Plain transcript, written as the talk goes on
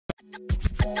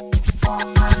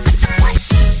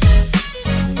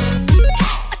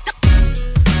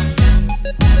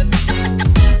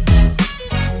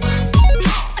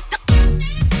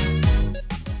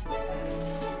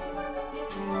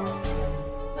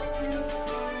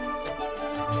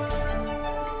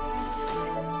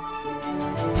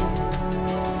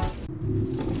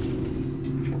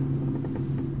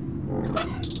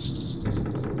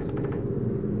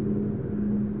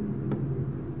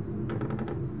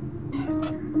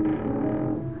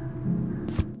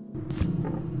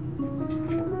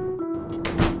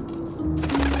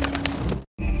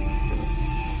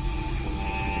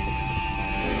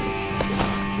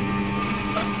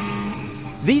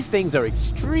These things are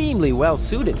extremely well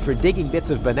suited for digging bits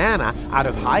of banana out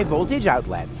of high voltage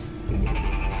outlets.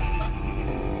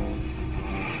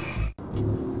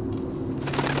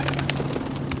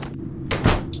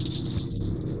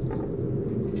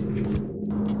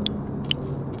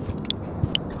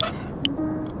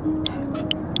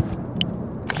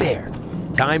 There.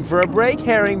 Time for a break,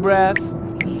 herring breath.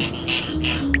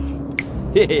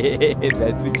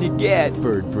 That's what you get,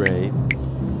 bird brain.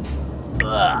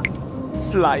 Ugh.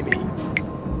 Slimy.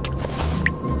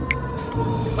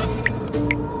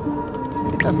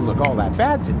 It doesn't look all that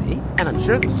bad to me, and I'm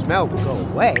sure the smell will go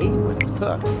away when it's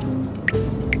cooked.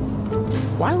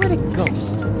 Why would a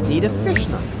ghost need a fish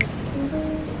knife?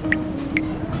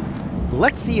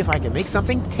 Let's see if I can make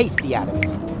something tasty out of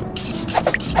it.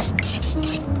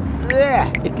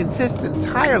 Ugh, it consists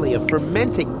entirely of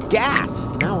fermenting gas.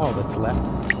 Now all that's left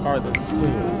are the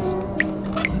scales.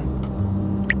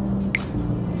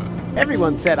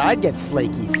 Everyone said I'd get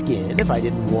flaky skin if I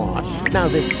didn't wash. Now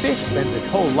this fish spends its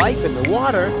whole life in the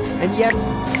water, and yet...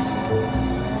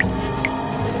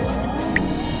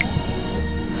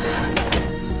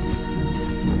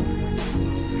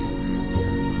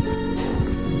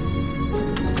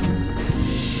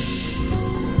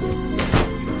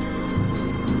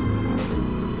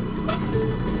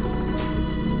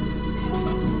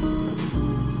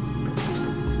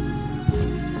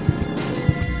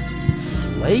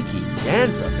 flaky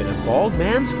dandruff in a bald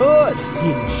man's hood.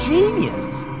 Ingenious!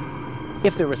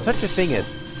 If there was such a thing as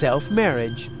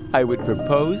self-marriage, I would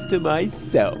propose to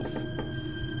myself.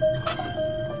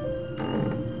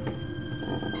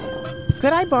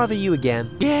 Could I bother you again?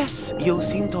 Yes, you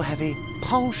seem to have a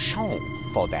penchant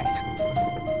for that.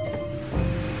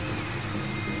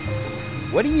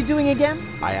 What are you doing again?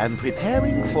 I am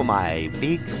preparing for my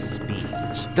big speech.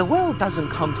 The world doesn't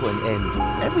come to an end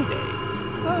every day.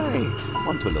 I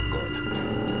want to look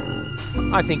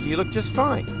good. I think you look just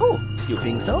fine. Oh, you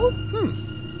think so?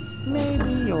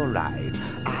 Maybe you're right.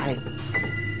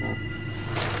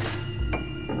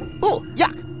 Oh,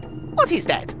 yuck! What is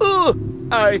that?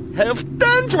 I have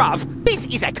dandruff! This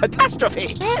is a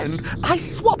catastrophe! And I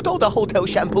swapped all the hotel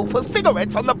shampoo for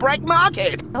cigarettes on the black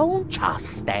market! Don't just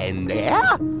stand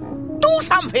there! Do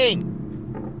something!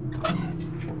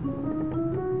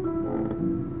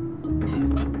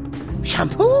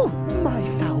 Shampoo? My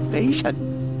salvation!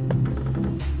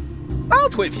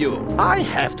 Out with you! I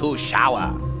have to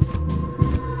shower!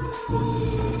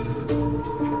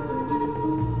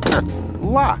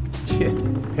 Locked,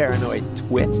 paranoid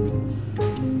twit.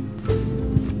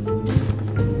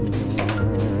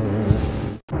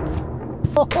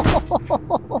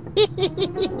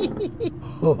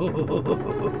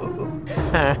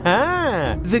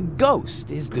 Ha-ha! The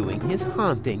ghost is doing his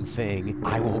haunting thing.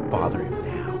 I won't bother him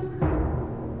now.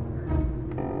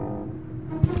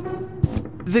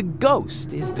 The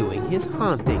ghost is doing his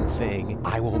haunting thing.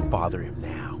 I won't bother him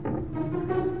now.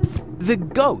 The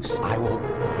ghost, I won't...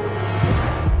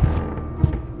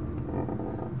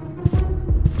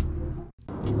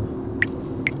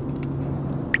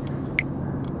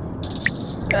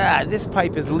 Ah, this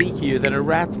pipe is leakier than a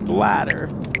rat's bladder.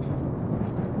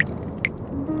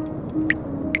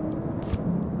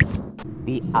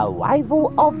 The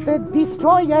arrival of the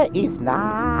destroyer is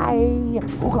nigh.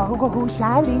 Hooga hooga hoo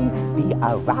shally. The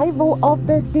arrival of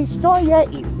the destroyer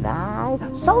is nigh.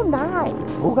 So nigh.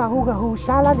 Hooga hooga hoo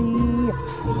shalali.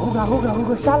 Hooga hooga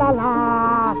hooga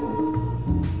shalala.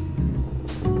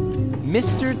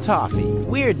 Mr. Toffee.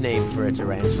 Weird name for a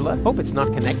tarantula. Hope it's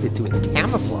not connected to its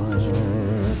camouflage.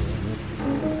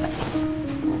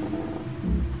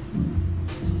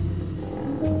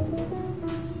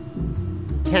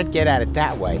 Can't get at it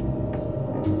that way.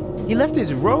 He left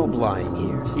his robe lying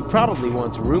here. He probably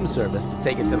wants room service to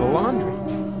take it to the laundry.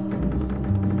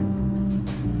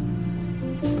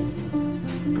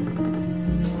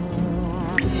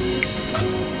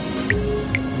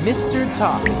 Mr.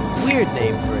 Toffee. Weird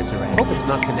name for a tarantula. Hope it's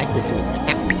not connected to its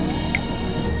camouflage.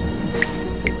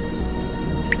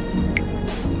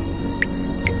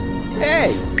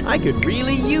 I could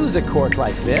really use a cork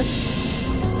like this.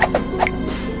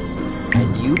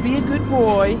 And you be a good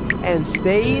boy and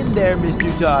stay in there,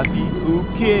 Mr. Toffee.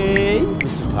 Okay?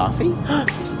 Mr. Toffee?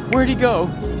 Where'd he go?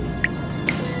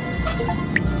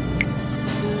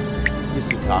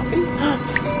 Mr. Toffee?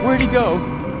 Where'd he go?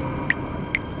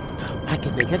 I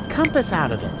can make a compass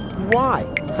out of it. Why?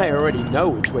 I already know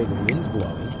which way the wind's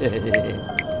blowing.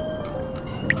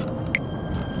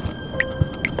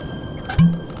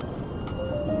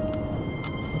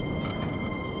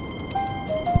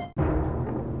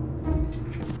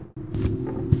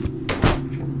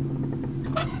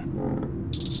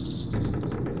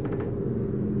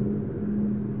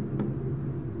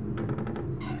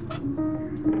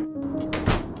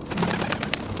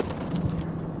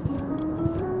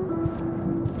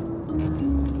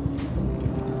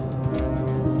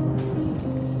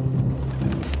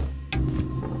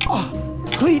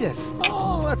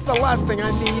 Oh, that's the last thing I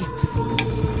need.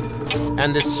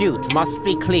 And the suit must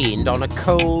be cleaned on a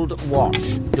cold wash.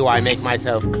 Do I make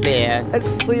myself clear? As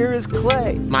clear as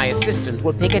clay. My assistant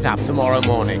will pick it up tomorrow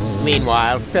morning.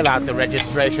 Meanwhile, fill out the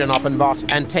registration,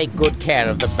 Oppenbot, and take good care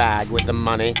of the bag with the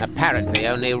money. Apparently,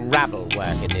 only rabble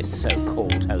work in this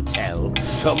so-called hotel.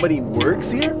 Somebody works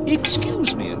here?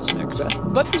 Excuse me, Inspector,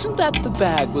 but isn't that the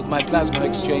bag with my plasma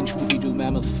exchange Scooby-Doo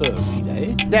mammoth fur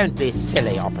relay? Don't be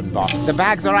silly, Oppenbot. The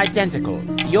bags are identical.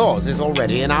 Yours is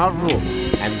already in our room,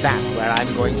 and that's where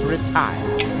I'm going to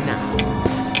retire now.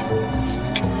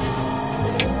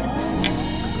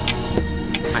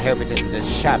 I hope it isn't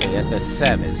as shabby as the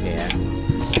service here.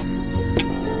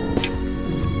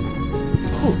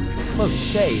 Whew, close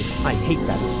shave. I hate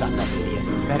that stuck-up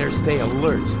idiot. Better stay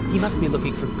alert. He must be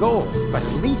looking for gold, but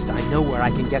at least I know where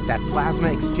I can get that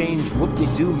plasma exchange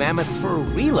whoop-de-doo mammoth fur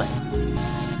relay.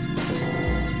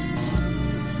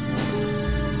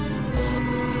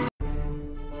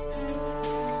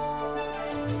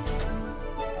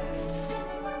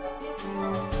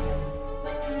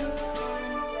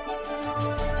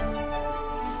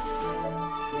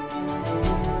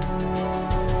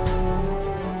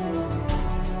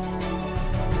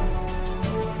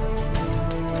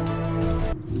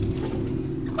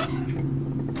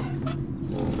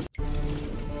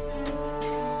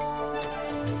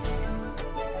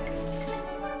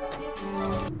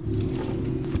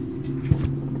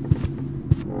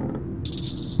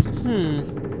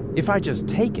 If I just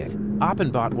take it,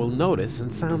 Oppenbot will notice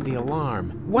and sound the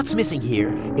alarm. What's missing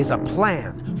here is a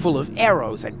plan full of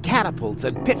arrows and catapults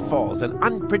and pitfalls and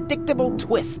unpredictable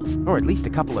twists, or at least a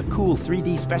couple of cool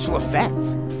 3D special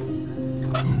effects.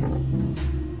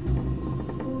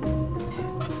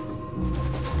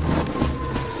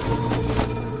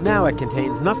 Now it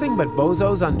contains nothing but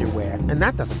Bozo's underwear, and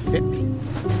that doesn't fit me.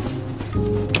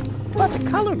 But the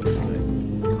color looks good.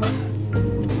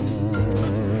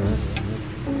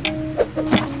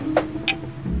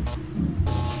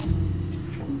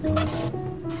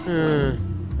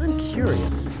 I'm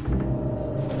curious.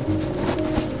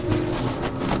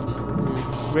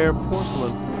 Rare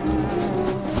porcelain.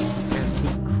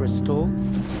 Antique crystal.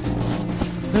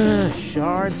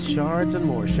 Shards, shards, and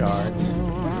more shards.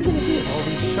 What's he gonna do with all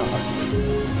these shards?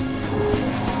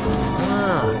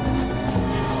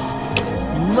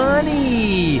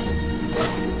 Money!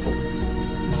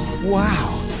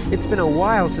 Wow, it's been a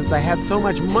while since I had so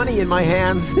much money in my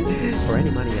hands. Or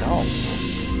any money at all.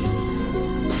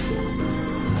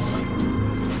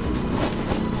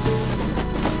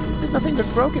 Nothing but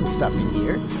broken stuff in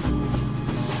here.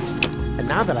 And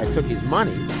now that I took his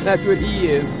money, that's what he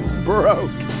is,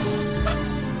 broke.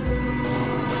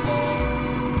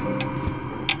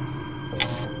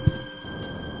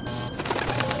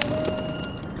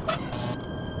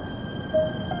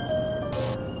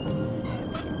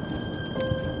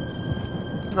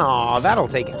 Aw, that'll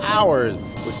take hours,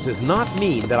 which does not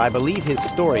mean that I believe his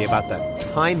story about the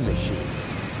time machine.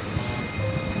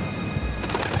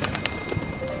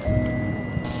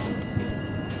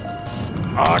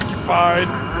 Occupied.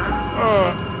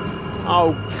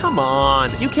 Oh, come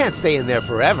on. You can't stay in there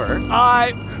forever.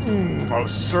 I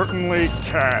most certainly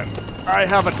can. I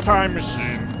have a time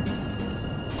machine.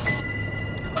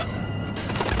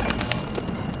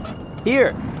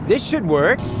 Here, this should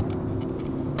work.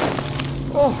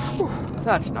 Oh,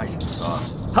 that's nice and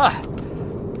soft. Ha!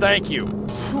 Thank you.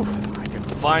 Whew, I can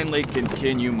finally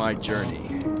continue my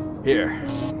journey. Here,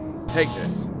 take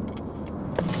this.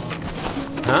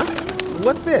 Huh?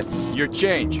 What's this? Your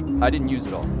change. I didn't use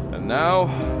it all. And now,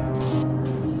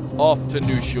 off to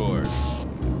new shores.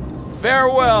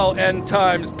 Farewell, end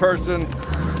times person.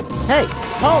 Hey,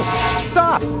 halt!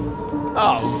 Stop!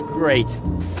 Oh, great.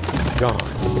 gone.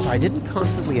 If I didn't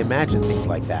constantly imagine things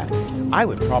like that, I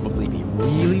would probably be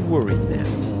really worried now.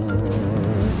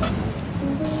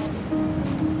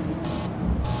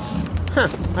 Huh,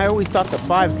 I always thought the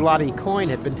 5 zloty coin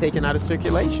had been taken out of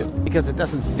circulation because it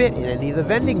doesn't fit in any of the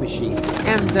vending machines,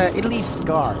 and it leaves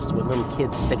scars when little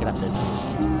kids stick it up their nose.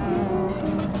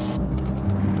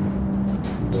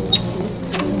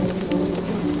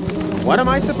 What am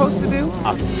I supposed to do?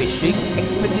 A fishing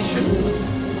expedition?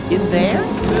 In there?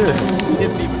 Ugh, he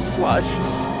didn't even flush.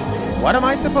 What am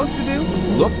I supposed to do?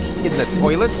 Look in the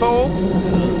toilet bowl?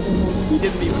 He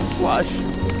didn't even flush.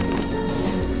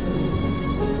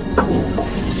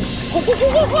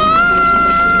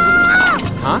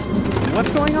 Huh? What's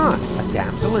going on? A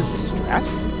damsel in distress?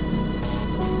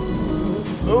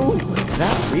 Oh,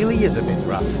 that really is a bit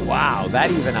rough. Wow, that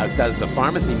even outdoes the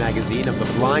pharmacy magazine of the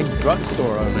blind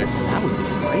drugstore owner. That was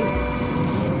even great.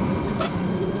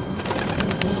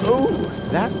 Oh,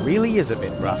 that really is a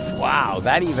bit rough. Wow,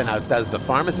 that even outdoes the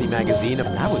pharmacy magazine of...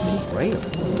 That was even great.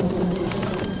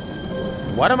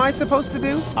 What am I supposed to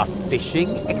do? A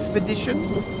fishing expedition?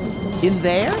 In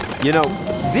there? You know,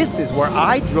 this is where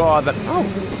I draw the... Oh,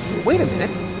 wait a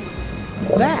minute.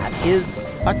 That is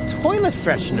a toilet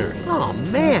freshener. Oh,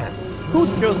 man. Who'd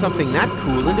throw something that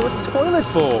cool into a toilet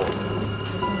bowl?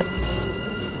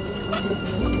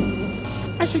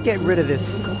 I should get rid of this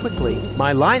quickly.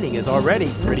 My lining is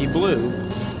already pretty blue.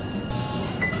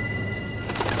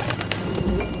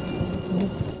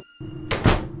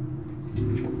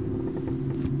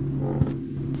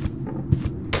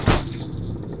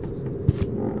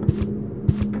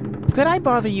 Could I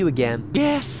bother you again?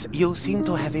 Yes, you seem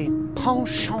to have a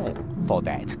penchant for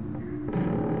that.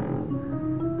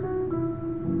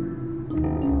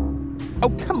 Oh,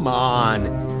 come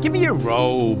on. Give me your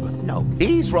robe. No,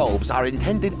 these robes are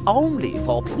intended only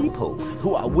for people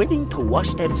who are willing to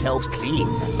wash themselves clean.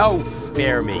 Oh,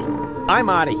 spare me. I'm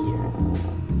out of here.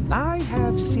 I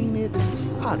have seen it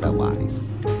otherwise.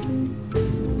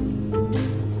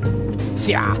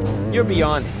 Yeah, you're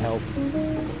beyond help.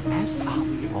 As are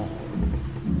we all.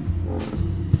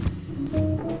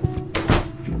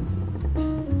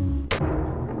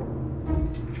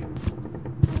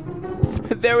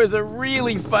 There was a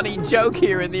really funny joke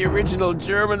here in the original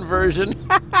German version.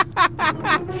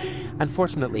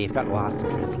 Unfortunately, it got lost in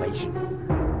translation.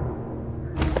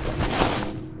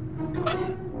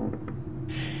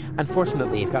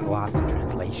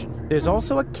 There's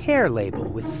also a care label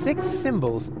with 6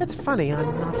 symbols. It's funny,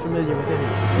 I'm not familiar with any of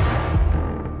them.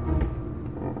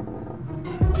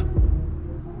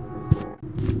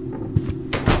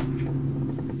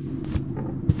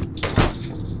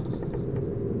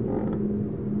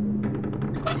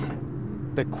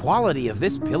 The quality of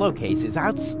this pillowcase is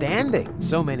outstanding.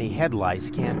 So many head lice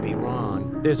can't be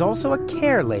wrong. There's also a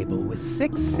care label with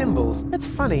 6 symbols. It's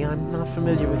funny, I'm not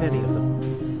familiar with any of them.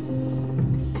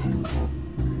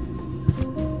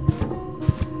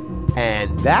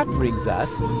 And that brings us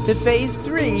to phase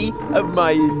 3 of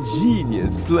my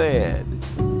ingenious plan.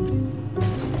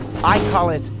 I call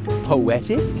it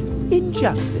poetic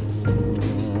injustice.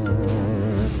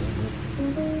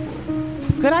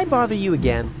 Could I bother you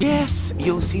again? Yes,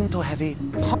 you seem to have a...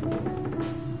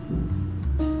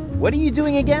 What are you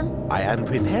doing again? I am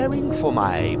preparing for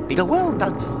my bigger world.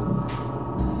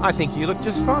 I think you look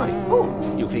just fine. Oh,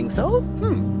 you think so?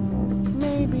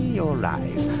 Maybe you're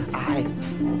right.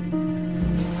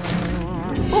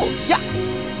 Oh, yeah.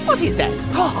 What is that?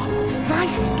 Oh,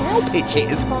 nice scalp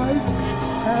itches. I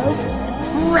have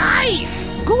rice.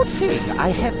 Good thing I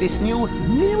have this new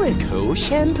miracle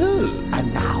shampoo.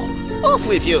 And now, off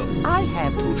with you. I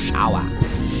have to shower.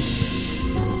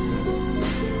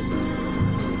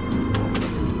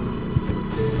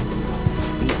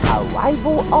 The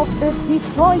arrival of the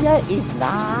destroyer is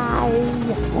nigh.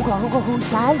 Hooga hooga hoo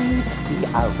shally. The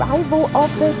arrival of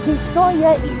the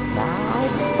destroyer is nigh.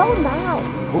 So nigh.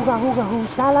 Hooga hooga hoo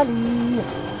shalali.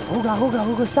 Hooga hooga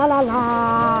hooga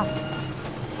shalala.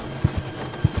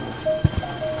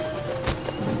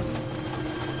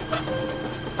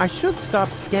 I should stop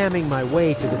scamming my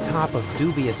way to the top of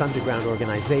dubious underground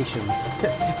organizations.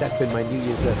 That's been my New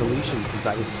Year's resolution since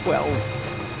I was 12.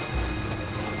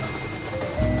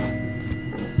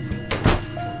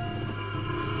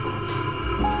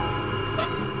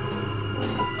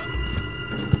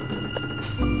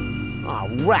 Aw,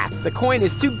 rats! The coin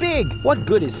is too big! What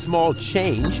good is small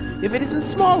change if it isn't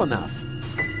small enough?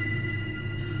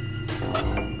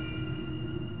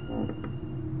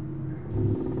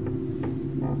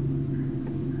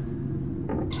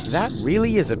 That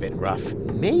really is a bit rough.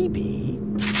 Maybe...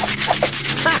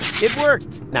 Ha! It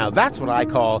worked! Now that's what I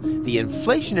call the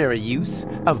inflationary use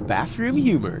of bathroom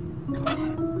humor.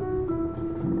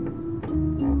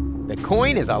 The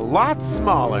coin is a lot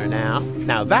smaller now.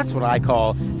 Now that's what I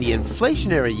call the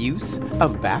inflationary use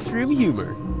of bathroom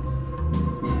humor.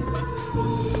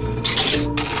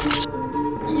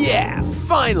 Yeah,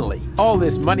 finally! All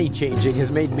this money changing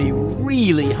has made me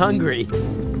really hungry.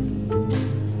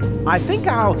 I think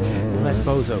I'll let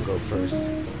Bozo go first.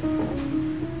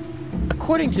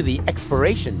 According to the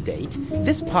expiration date,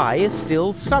 this pie is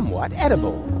still somewhat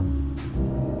edible.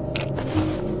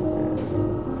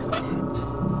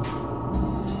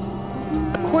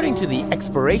 According to the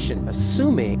expiration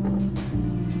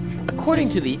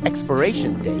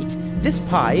date, this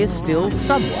pie is still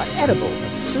somewhat edible,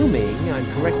 assuming I'm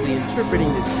correctly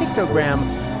interpreting this pictogram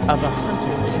of a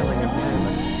hunter killing a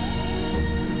mammoth.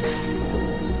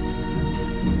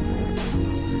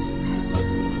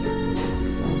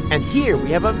 And here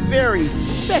we have a very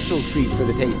special treat for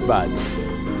the taste buds.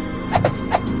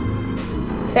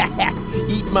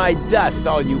 Eat my dust,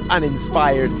 all you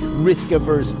uninspired,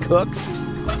 risk-averse cooks.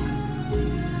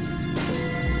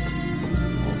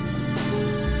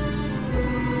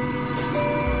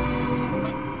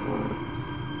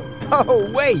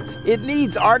 Oh, wait! It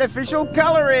needs artificial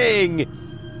coloring!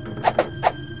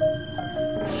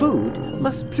 Food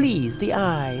must please the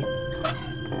eye.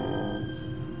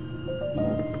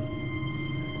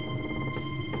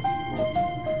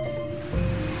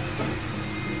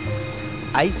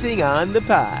 Icing on the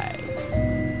pie.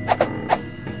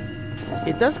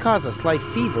 It does cause a slight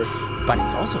fever, but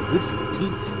it's also good for your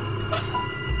teeth.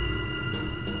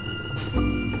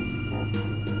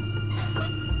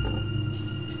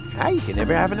 You can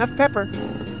never have enough pepper.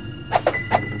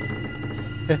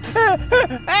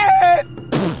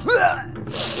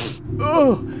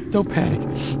 Oh, don't panic.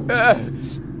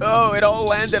 Oh, it all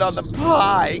landed on the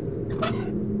pie.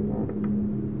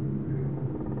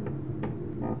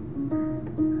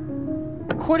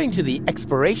 According to the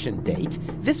expiration date,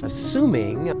 this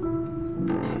assuming...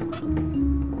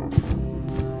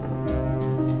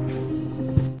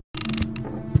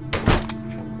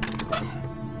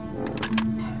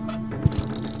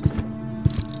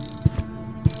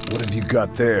 What have you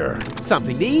got there?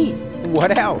 Something to eat.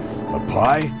 What else? A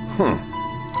pie? Huh.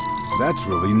 That's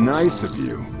really nice of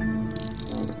you.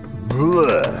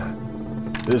 Blah.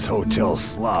 This hotel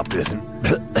slop isn't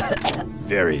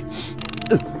very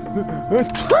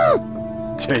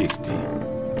tasty.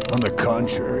 On the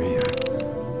contrary,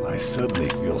 I suddenly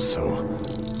feel so...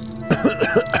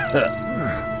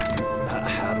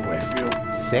 How do I feel?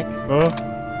 Sick?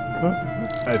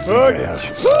 I think I have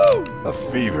a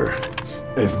fever.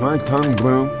 Is my tongue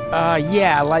blue?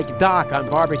 Yeah, like Doc on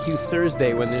Barbecue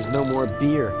Thursday when there's no more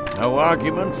beer. No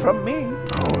argument from me.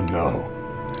 Oh no.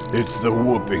 It's the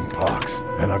whooping pox,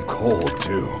 and I'm cold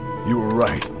too. You were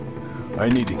right. I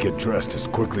need to get dressed as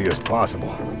quickly as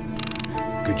possible.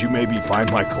 Could you maybe find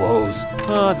my clothes?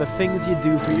 Oh, the things you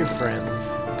do for your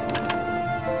friends.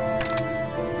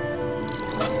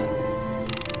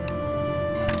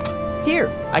 Here,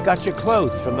 I got your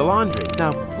clothes from the laundry.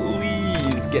 Now,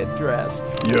 please get dressed.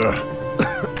 You're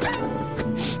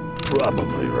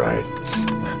probably right.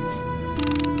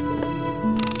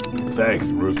 Thanks,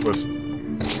 Rufus.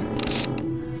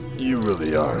 You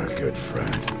really are a good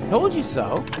friend. Told you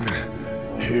so.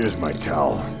 Here's my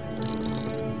towel.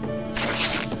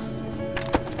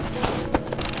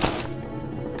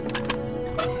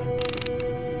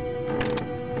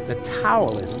 The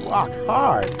towel is rock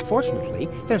hard. Fortunately,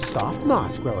 there's soft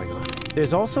moss growing on it.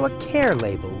 There's also a care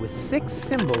label with 6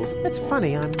 symbols. It's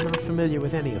funny, I'm not familiar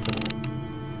with any of them.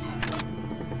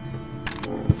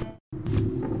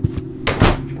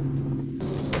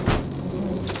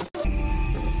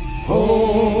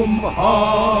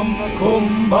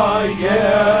 Kumbaya,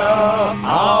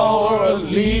 our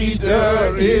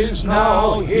leader is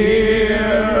now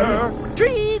here.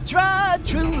 Tree, tra,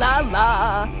 true, la,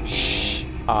 la. Shh.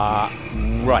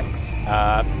 Right.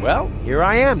 Well, here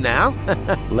I am now.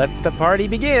 Let the party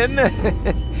begin.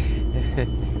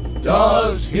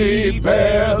 Does he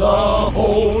bear the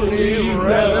holy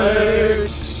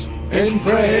relics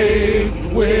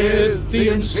engraved with the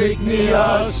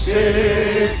insignia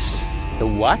 6? The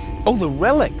what? Oh, the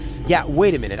relics. Yeah,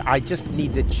 wait a minute. I just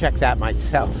need to check that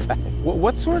myself.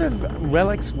 What sort of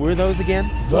relics were those again?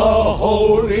 The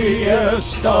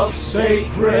holiest of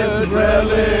sacred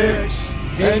relics,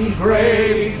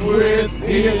 engraved with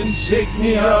the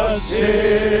insignia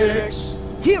 6.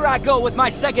 Here I go with my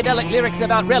psychedelic lyrics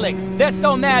about relics. They're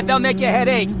so mad they'll make your head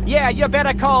ache. Yeah, you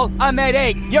better call a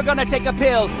med-ache. You're gonna take a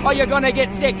pill or you're gonna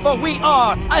get sick, for we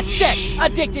are a sect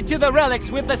addicted to the relics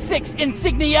with the 6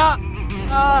 insignia.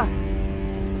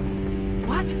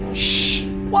 What? Shh.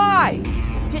 Why?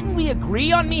 Didn't we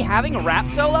agree on me having a rap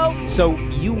solo? So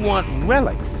you want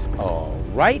relics? All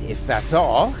right, if that's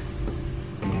all.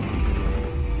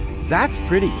 That's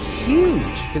pretty huge,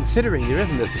 considering there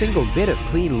isn't a single bit of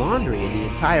clean laundry in the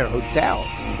entire hotel.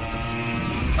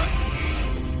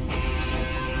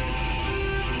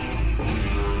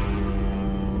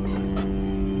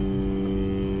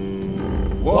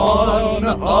 One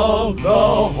of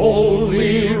the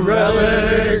holy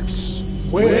relics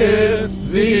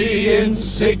with the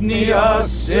insignia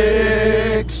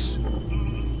 6.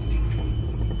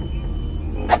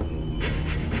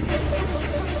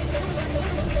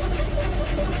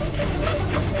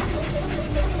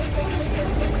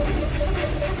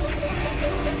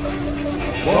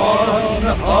 One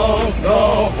of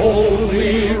the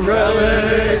holy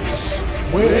relics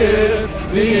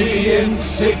with the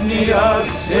insignia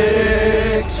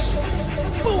 6.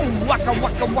 Boom! Waka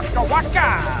waka waka waka!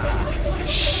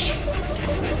 Shh!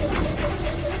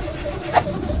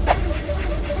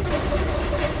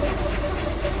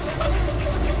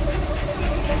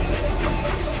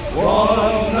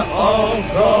 One of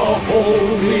the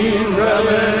holy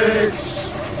relics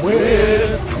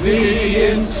with the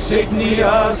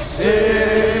insignia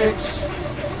 6.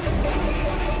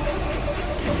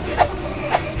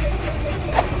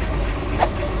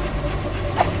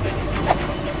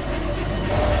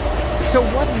 So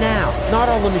what now? Not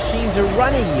all the machines are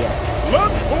running yet.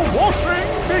 Let the washing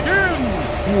begin!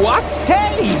 What?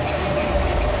 Hey!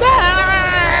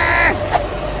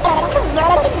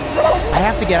 I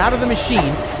have to get out of the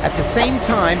machine at the same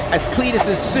time as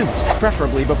Cletus's suit,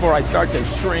 preferably before I start to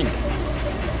shrink.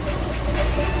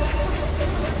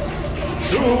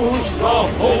 Choose the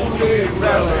holy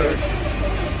relic.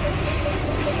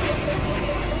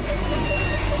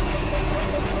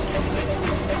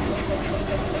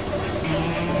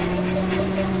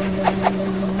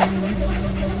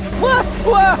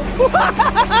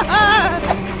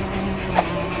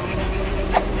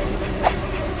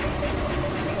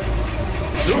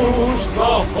 Choose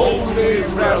the holy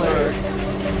relic.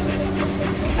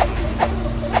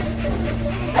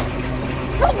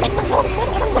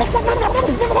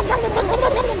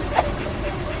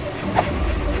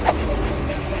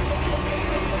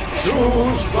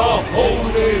 Choose the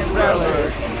holy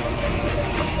relic.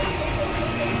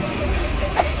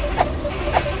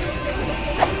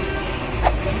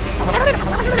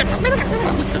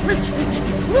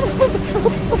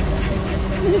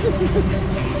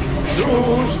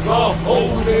 Choose the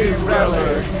holy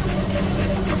relic.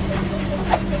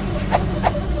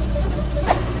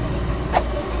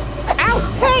 Ow!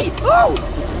 Hey! Oh!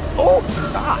 Oh,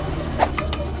 God!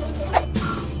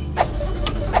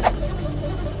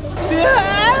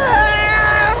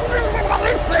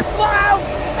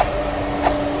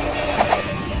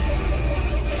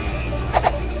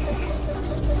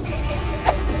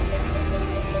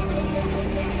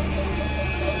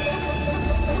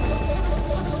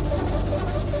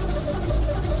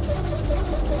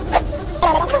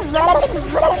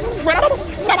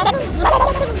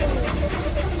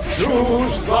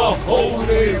 Choose the holy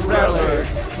relic.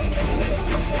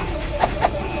 Choose the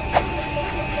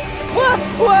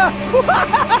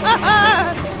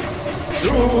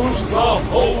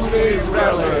holy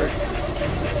relic.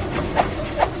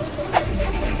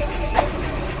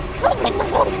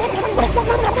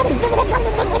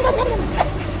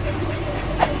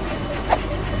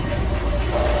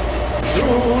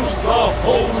 Choose the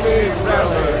holy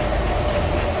relic.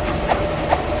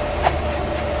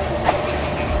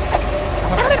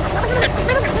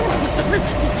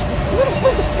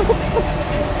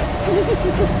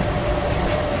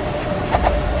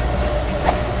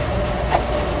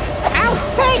 Ow!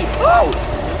 Hey! Oh!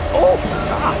 Oh,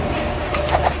 God!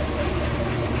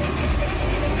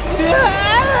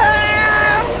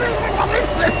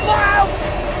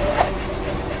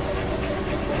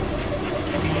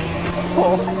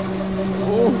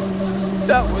 Oh,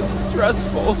 that was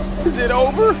stressful. Is it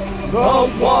over?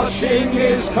 The washing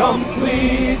is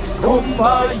complete.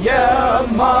 Kumbaya,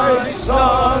 my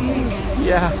son.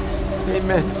 Yeah,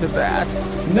 amen to that.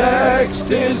 Next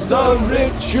is the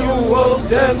ritual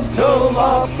dental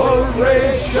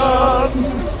operation.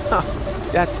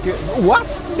 That's good. What?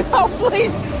 No,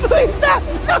 please! Please stop!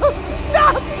 No!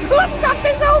 Stop! Let's stop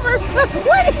this over!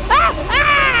 Wait!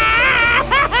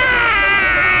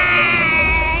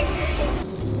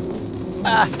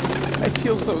 I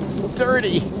feel so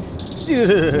dirty.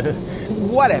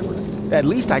 Whatever. At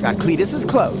least I got Cletus's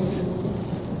clothes.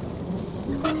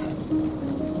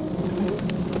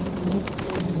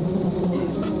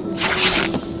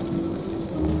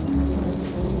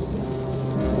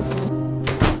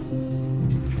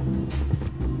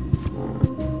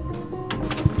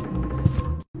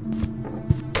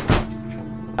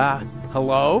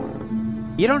 Hello?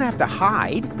 You don't have to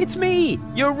hide. It's me,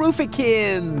 your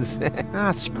Rufikins.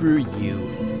 Ah, screw you.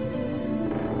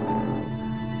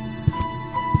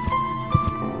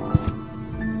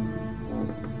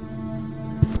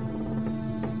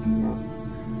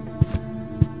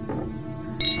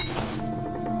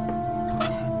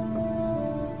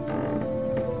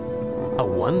 A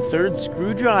 1/3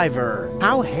 screwdriver.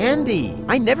 How handy.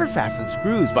 I never fasten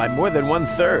screws by more than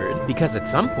 1/3 because at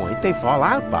some point they fall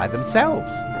out by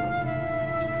themselves.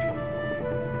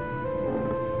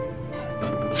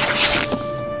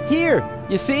 Here,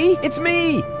 you see? It's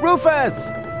me,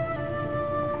 Rufus!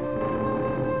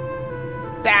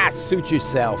 Ah, suit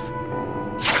yourself.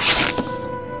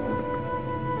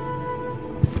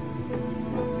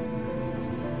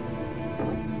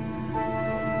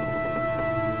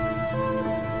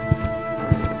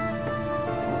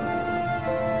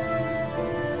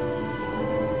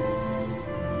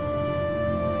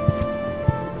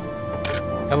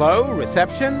 Hello,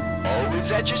 reception?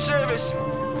 Always at your service.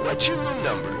 What's your room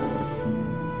number?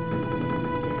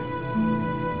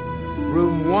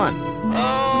 Room 1.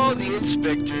 Oh, the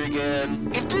inspector again.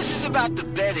 If this is about the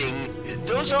bedding,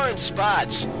 those aren't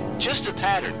spots, just a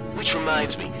pattern. Which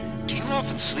reminds me, do you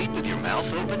often sleep with your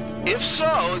mouth open? If so,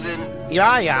 then...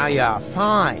 Yeah,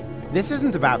 fine. This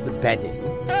isn't about the bedding.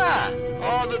 Ah,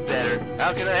 all the better.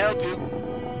 How can I help you?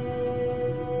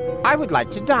 I would like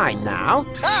to dine now.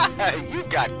 Ha! You've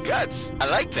got guts. I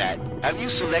like that. Have you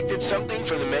selected something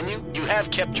from the menu? You have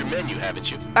kept your menu,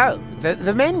 haven't you? Oh,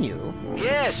 the menu?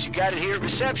 Yes, you got it here at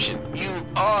reception. You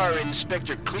are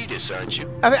Inspector Cletus, aren't you?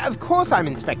 Of course I'm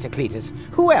Inspector Cletus.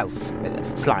 Who else?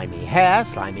 Slimy hair,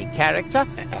 slimy character,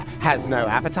 has no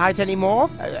appetite anymore,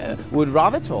 would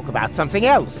rather talk about something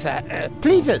else.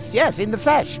 Cletus, yes, in the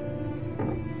flesh.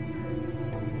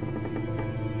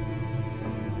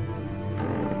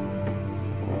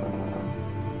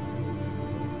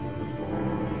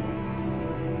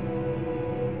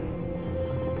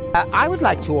 I would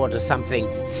like to order something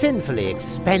sinfully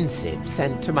expensive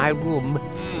sent to my room.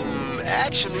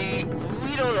 Actually,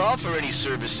 we don't offer any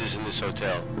services in this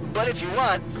hotel. But if you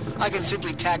want, I can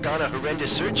simply tack on a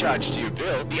horrendous surcharge to your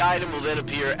bill. The item will then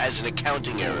appear as an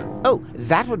accounting error. Oh,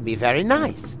 that would be very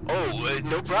nice. Oh,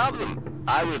 no problem.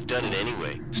 I would have done it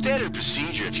anyway. Standard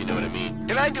procedure, if you know what I mean.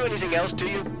 Can I do anything else to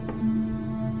you?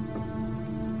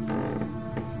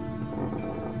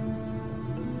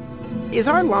 Is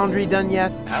our laundry done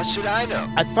yet? How should I know?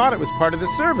 I thought it was part of the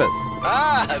service.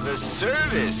 Ah, the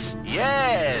service.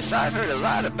 Yes, I've heard a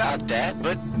lot about that,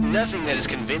 but nothing that has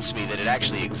convinced me that it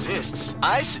actually exists.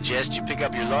 I suggest you pick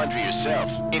up your laundry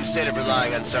yourself, instead of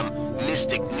relying on some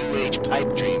mystic New Age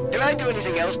pipe dream. Can I do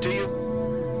anything else to you?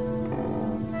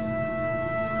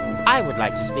 I would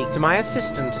like to speak to my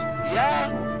assistant.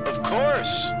 Yeah, of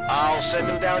course. I'll send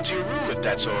him down to your room if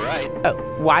that's all right. Oh,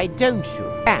 why don't you?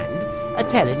 And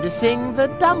tell him to sing the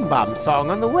Dum Bum song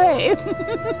on the way.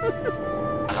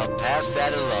 I'll pass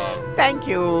that along. Thank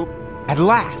you. At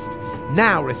last.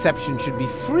 Now reception should be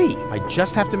free. I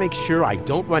just have to make sure I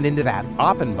don't run into that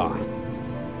Oppenbot.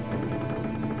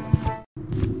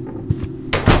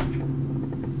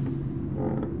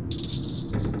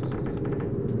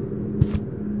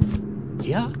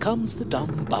 Here comes the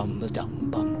dum bum, the dum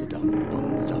bum, the dum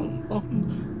bum, the dum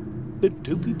bum. The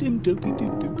doopy dim doopy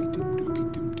dim doopy dim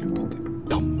doopy dim doopy dim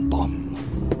dum bum.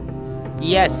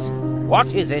 Yes,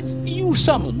 what is it? You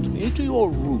summoned me to your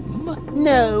room.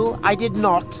 No, I did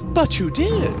not. But you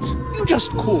did. You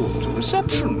just called to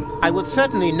reception. I would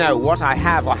certainly know what I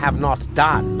have or have not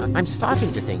done. I'm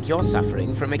starting to think you're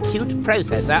suffering from acute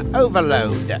processor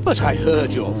overload. But I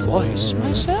heard your voice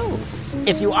myself.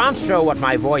 If you aren't sure what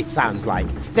my voice sounds like,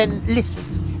 then listen,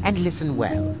 and listen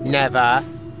well. Never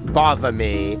bother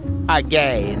me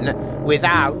again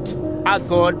without a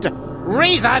good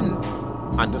reason.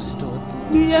 Understood?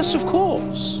 Yes, of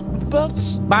course. But...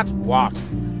 But what?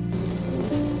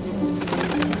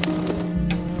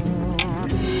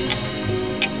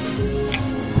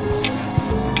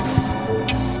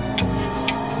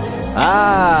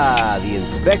 Ah, the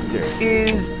inspector.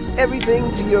 Is everything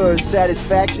to your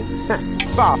satisfaction?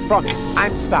 Far from it.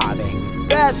 I'm starving.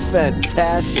 That's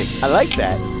fantastic. I like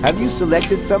that. Have you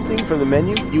selected something from the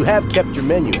menu? You have kept your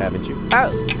menu, haven't you? Oh,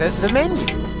 the menu?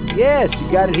 Yes,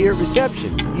 you got it here at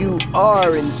reception. You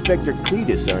are Inspector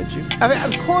Cletus, aren't you?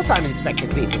 Of course I'm Inspector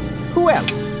Cletus. Who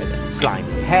else?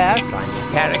 Slimy hair,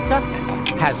 slimy character,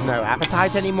 has no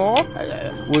appetite anymore,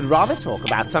 would rather talk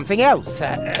about something else.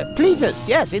 Cletus,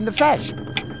 yes, in the flesh.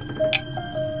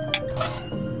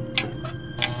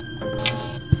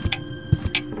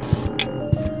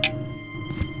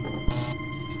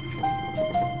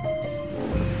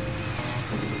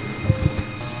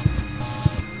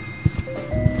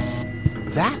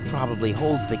 probably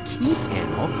holds the key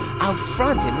panel out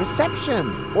front in reception.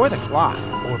 Or the clock.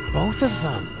 Or both of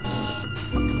them.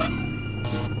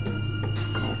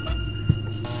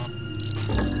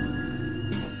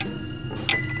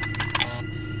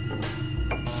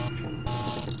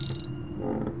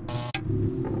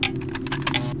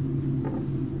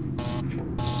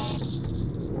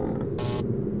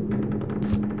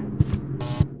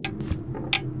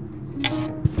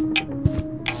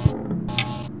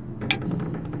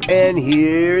 And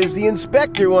here's the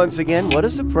inspector once again. What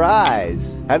a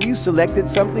surprise. Have you selected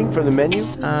something from the menu?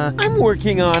 I'm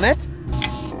working on it.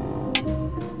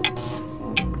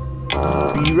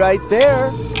 Be right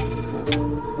there.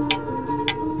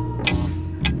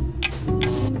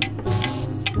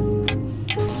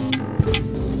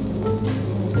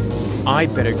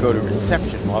 I'd better go to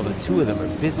reception while the two of them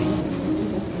are busy.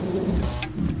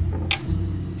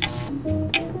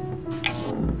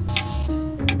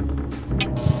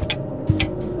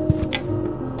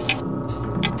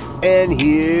 And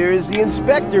here's the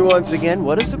inspector once again.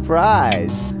 What a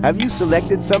surprise. Have you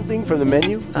selected something from the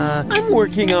menu? I'm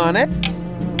working on it.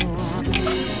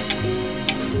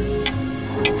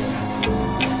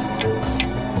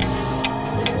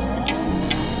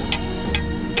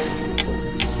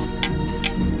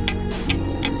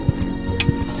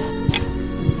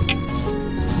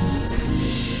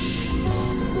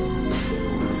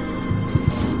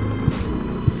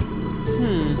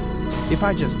 If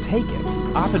I just take it,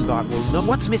 Oppenbot will know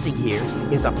what's missing here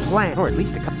is a plan, or at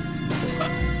least a couple.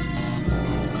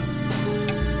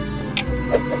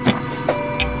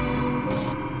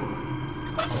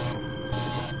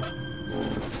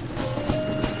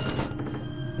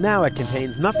 Now it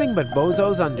contains nothing but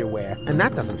Bozo's underwear, and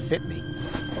that doesn't fit me.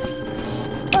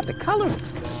 But the color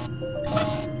looks good.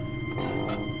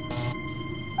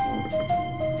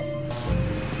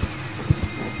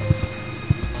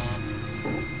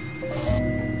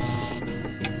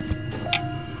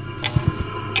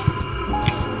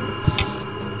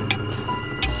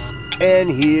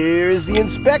 And here's the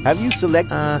inspector. Have you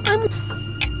selected?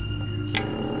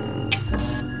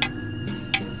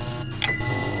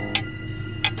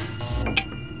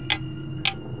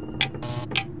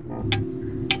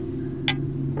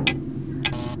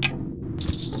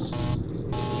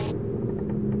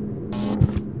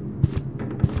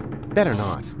 Better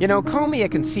not. You know, call me a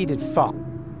conceited fuck.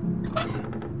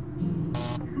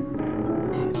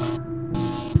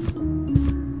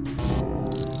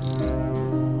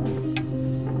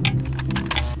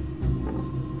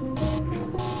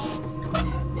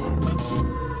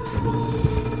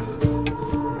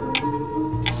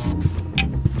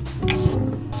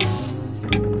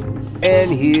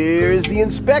 And here's the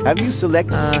inspector. Have you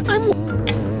selected?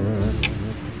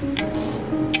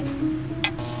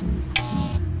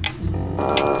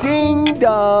 Ding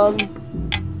dong.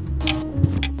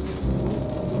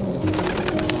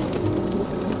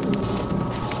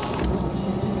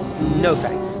 No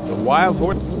thanks. The wild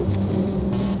horse.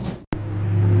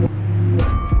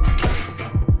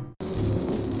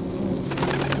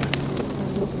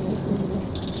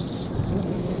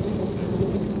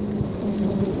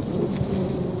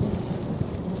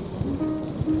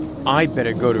 I'd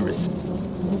better go to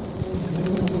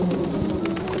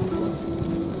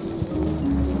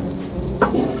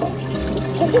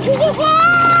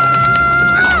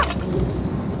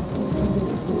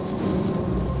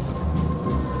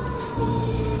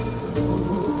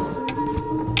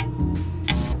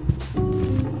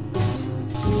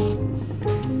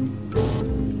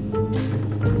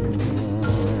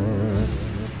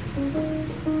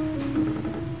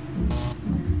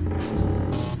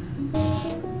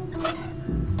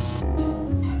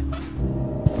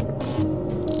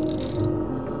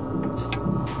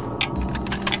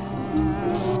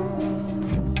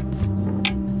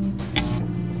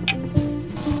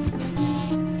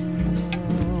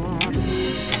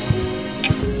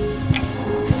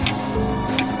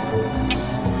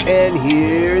And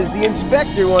here's the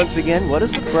inspector once again. What a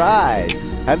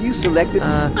surprise. Have you selected?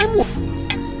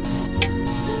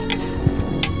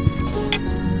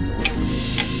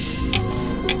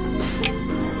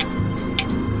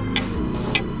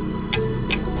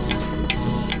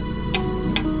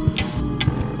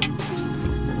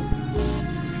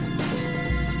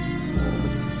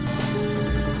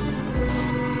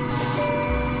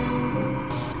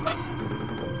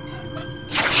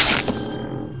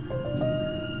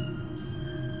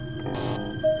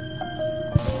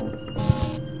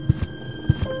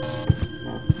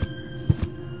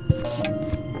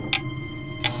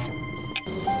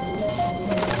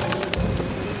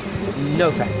 No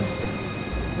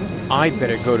thanks. I'd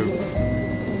better go to...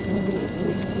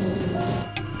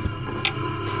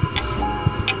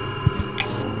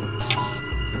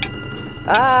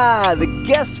 Ah, the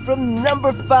guest from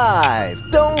number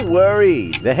 5. Don't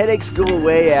worry, the headaches go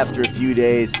away after a few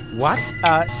days. What?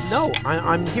 No,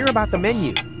 I'm here about the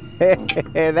menu.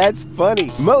 That's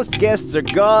funny. Most guests are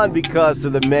gone because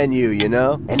of the menu, you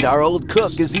know? And our old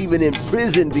cook is even in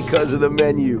prison because of the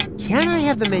menu. Can I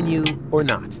have the menu or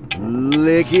not?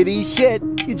 Lickety shit.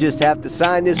 You just have to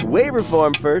sign this waiver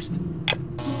form first.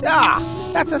 Ah,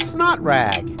 that's a snot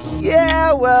rag.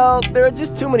 Yeah, well, there are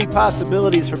just too many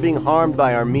possibilities for being harmed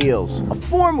by our meals. A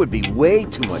form would be way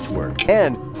too much work.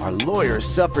 And our lawyer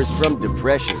suffers from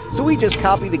depression. So we just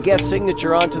copy the guest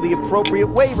signature onto the appropriate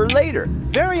waiver later.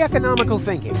 Very economical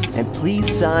thinking. And please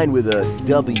sign with a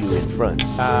W in front.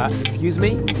 Excuse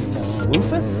me?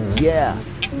 Rufus? Yeah,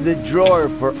 the drawer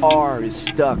for R is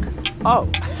stuck. Oh,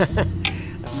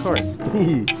 of course.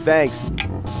 Thanks.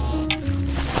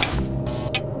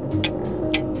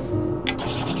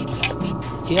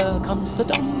 Here comes the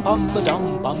dum bum, the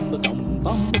dum bum, the dum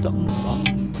bum, the dum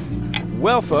bum.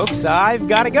 Well, folks, I've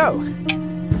got to go.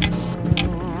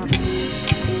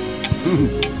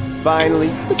 Finally.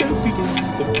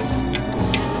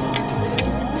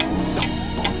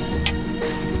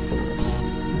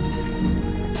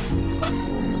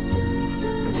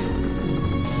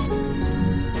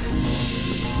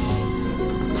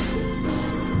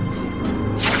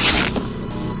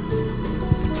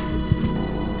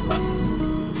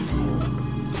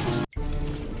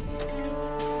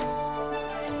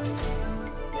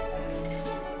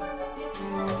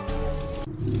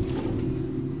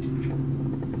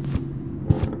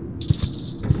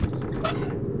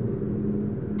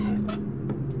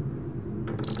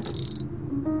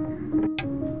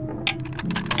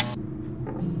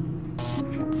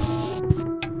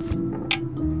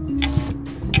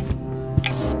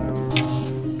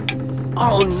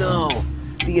 Oh no,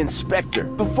 the inspector.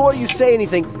 Before you say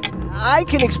anything, I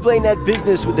can explain that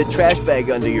business with the trash bag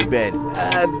under your bed.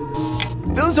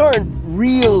 Those aren't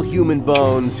real human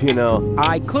bones, you know.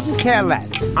 I couldn't care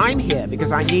less. I'm here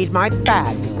because I need my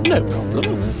bag. No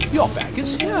problem. Your bag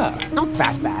is here. Not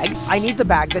that bag. I need the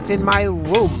bag that's in my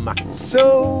room.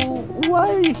 So, why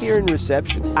are you here in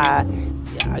reception?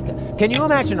 Can you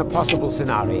imagine a possible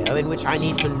scenario in which I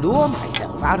need to lure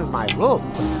myself out of my room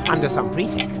under some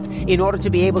pretext in order to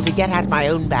be able to get at my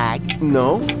own bag?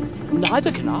 No.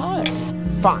 Neither can I.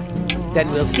 Fine. Then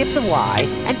we'll skip the why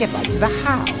and get right to the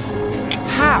how.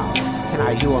 How can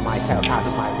I lure myself out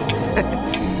of my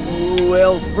room?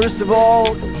 Well, first of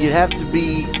all, you'd have to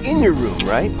be in your room,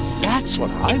 right? That's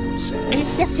what I would say.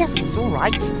 Yes, it's all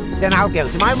right. Then I'll go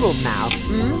to my room now.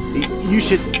 You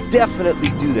should definitely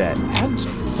do that. And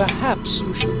perhaps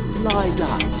you should lie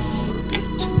down for a bit.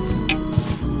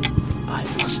 I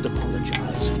must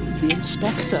apologize. The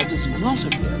inspector does not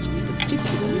appear to be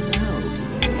particularly well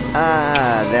today.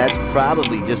 Ah, that's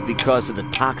probably just because of the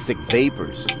toxic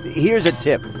vapors. Here's a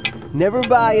tip. Never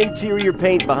buy interior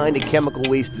paint behind a chemical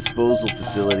waste disposal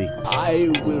facility.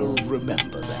 I will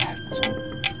remember that.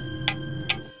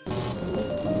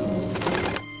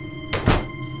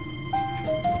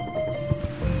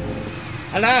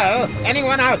 Hello?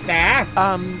 Anyone out there?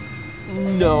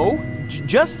 No.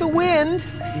 Just the wind.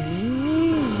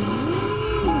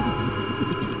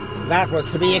 That was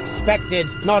to be expected.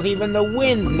 Not even the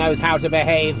wind knows how to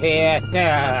behave here.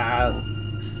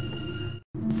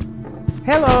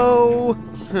 Hello.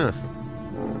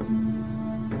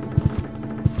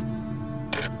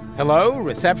 Hello,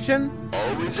 reception?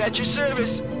 Always at your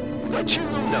service. What's your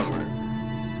room number?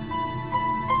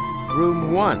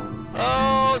 Room 1.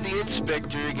 Oh, the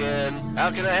inspector again.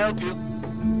 How can I help you?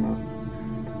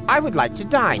 I would like to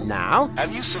dine now.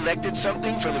 Have you selected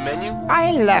something from the menu?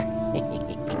 I'll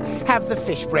have the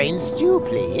fish brain stew,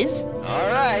 please. All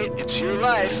right, it's your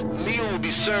life. Meal will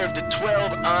be served at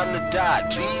 12 on the dot.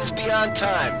 Please be on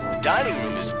time. The dining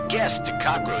room is guest to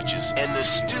cockroaches, and the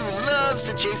stew loves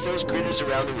to chase those critters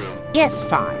around the room. Yes,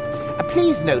 fine.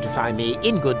 Please notify me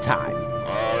in good time.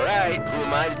 All right, who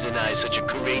am I to deny such a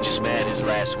courageous man his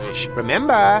last wish?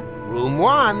 Remember, room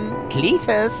 1,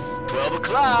 Cletus. 12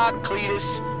 o'clock,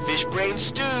 Cletus. Fish brain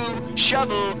stew,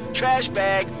 shovel, trash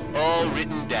bag, all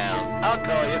written down. I'll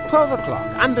call you. 12 o'clock,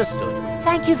 understood.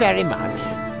 Thank you very much.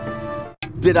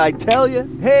 Did I tell you?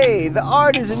 Hey, the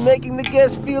art is in making the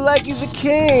guest feel like he's a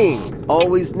king.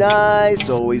 Always nice,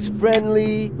 always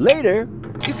friendly. Later,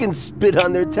 you can spit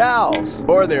on their towels.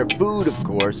 Or their food, of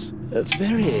course.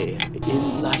 Very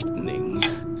enlightening.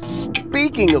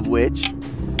 Speaking of which,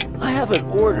 I have an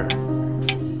order.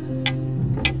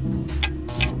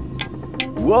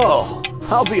 Whoa,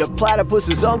 I'll be a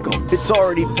platypus's uncle. It's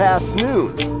already past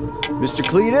noon. Mr.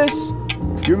 Cletus,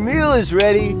 your meal is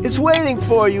ready. It's waiting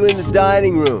for you in the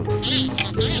dining room.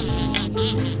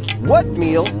 What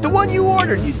meal? The one you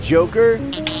ordered, you joker.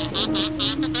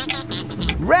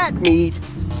 Rat meat?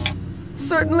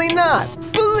 Certainly not.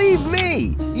 Believe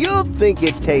me, you'll think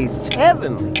it tastes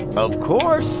heavenly. Of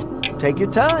course. Take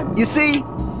your time. You see,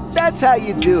 that's how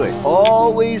you do it.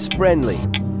 Always friendly.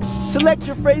 Select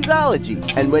your phraseology,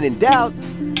 and when in doubt,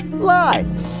 lie.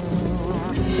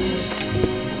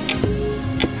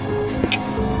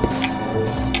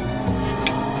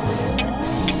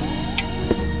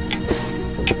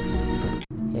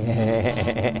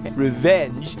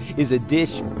 Revenge is a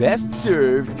dish best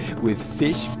served with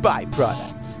fish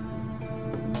byproducts.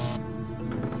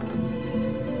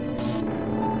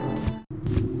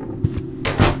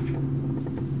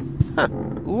 Huh,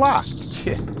 locked.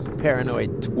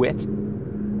 Paranoid twit.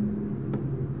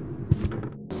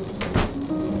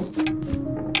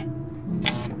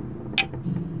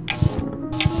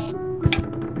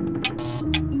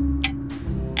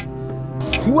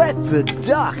 What the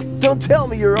duck? Don't tell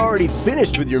me you're already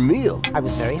finished with your meal. I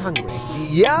was very hungry.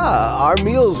 Yeah, our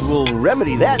meals will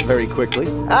remedy that very quickly.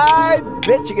 I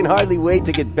bet you can hardly wait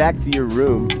to get back to your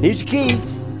room. Here's your key.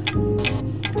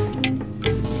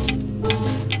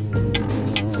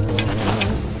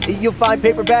 You'll find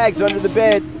paper bags under the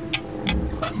bed.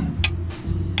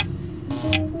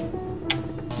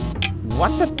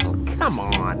 What the? Oh, come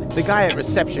on. The guy at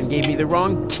reception gave me the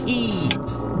wrong key.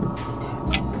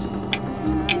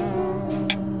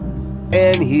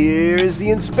 And here's the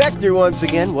inspector once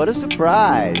again. What a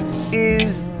surprise.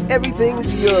 Is everything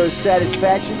to your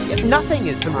satisfaction? Nothing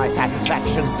is to my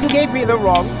satisfaction. You gave me the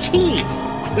wrong key,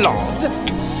 Lord.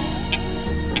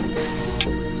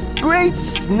 Great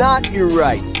snot, you're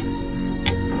right.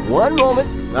 One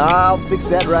moment. I'll fix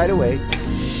that right away.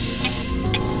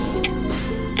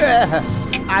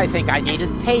 I think I need a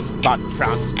taste bud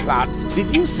transplant.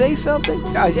 Did you say something?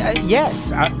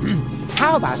 Yes.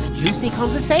 How about a juicy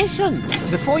conversation?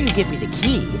 Before you give me the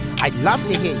key, I'd love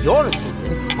to hear your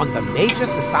opinion on the major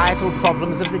societal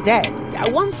problems of the day.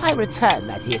 Once I return,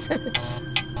 that is.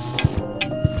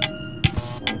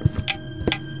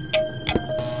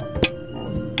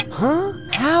 Huh?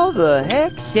 How the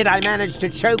heck? Did I manage to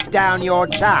choke down your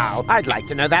chow? I'd like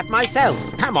to know that myself.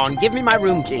 Come on, give me my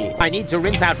room key. I need to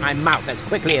rinse out my mouth as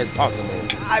quickly as possible.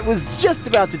 I was just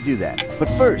about to do that. But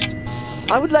first,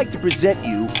 I would like to present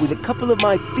you with a couple of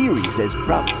my theories as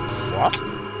promised. What?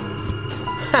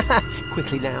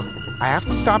 Quickly now. I have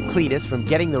to stop Cletus from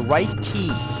getting the right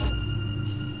key.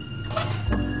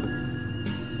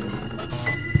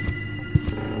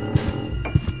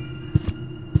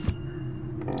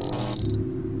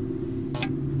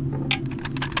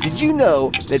 Did you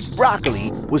know that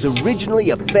broccoli was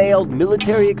originally a failed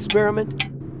military experiment?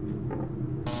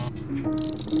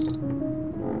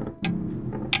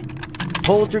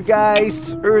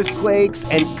 Poltergeists, earthquakes,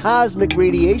 and cosmic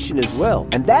radiation as well.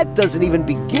 And that doesn't even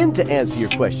begin to answer your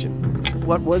question.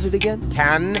 What was it again?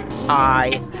 Can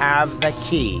I have the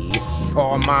key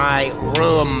for my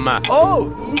room?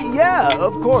 Oh, yeah,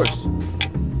 of course.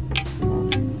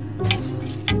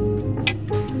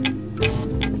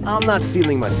 I'm not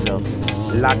feeling myself.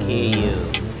 Lucky you.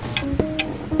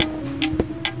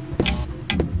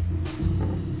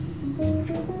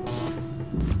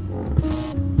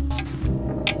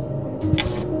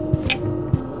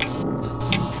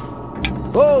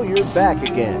 Oh, you're back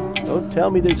again. Don't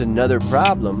tell me there's another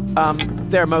problem.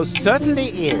 There most certainly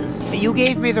is. You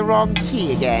gave me the wrong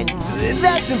key again.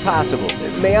 That's impossible.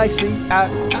 May I see?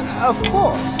 Of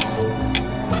course.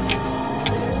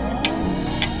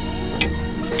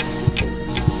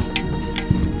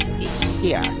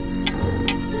 Here.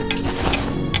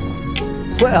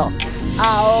 Well,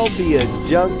 I'll be a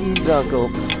junkie's uncle.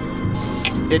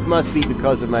 It must be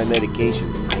because of my medication.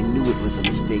 I knew it was a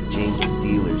mistake changing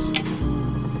dealers.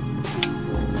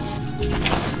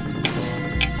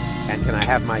 And can I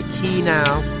have my key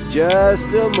now? Just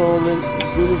a moment.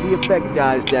 As soon as the effect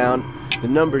dies down, the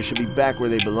numbers should be back where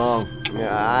they belong.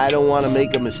 I don't want to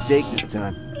make a mistake this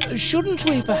time. Shouldn't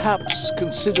we perhaps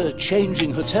consider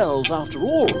changing hotels after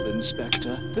all,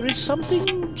 Inspector? There is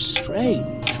something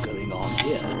strange going on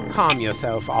here. Calm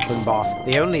yourself, Offenbach.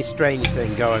 The only strange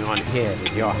thing going on here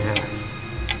is your hat.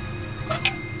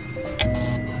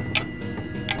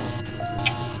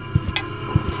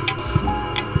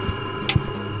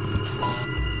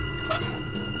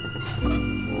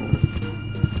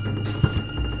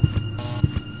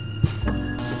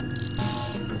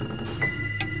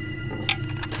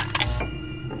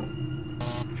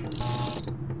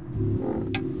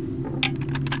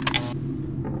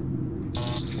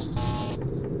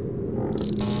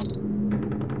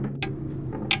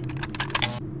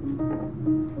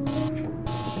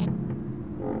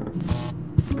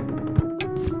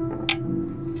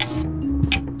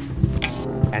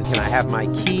 And can I have my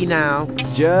key now?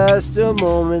 Just a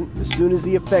moment. As soon as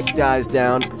the effect dies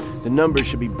down, the numbers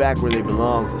should be back where they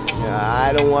belong.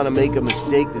 I don't want to make a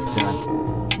mistake this time.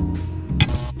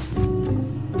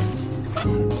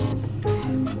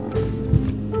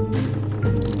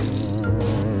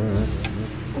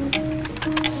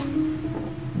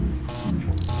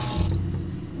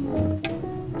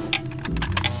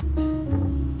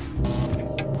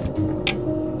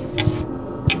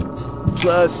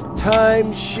 Plus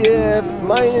time shift,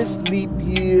 minus leap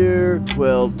year,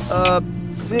 12 up,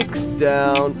 6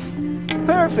 down.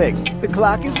 Perfect! The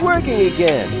clock is working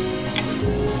again.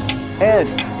 And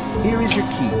here is your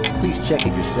key. Please check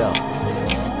it yourself.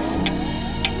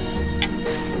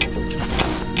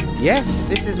 Yes,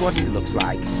 this is what it looks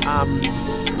like.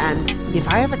 And if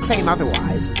I ever claim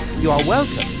otherwise, you are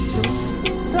welcome to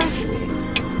flash me.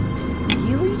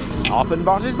 Really?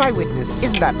 Oppenbot is my witness.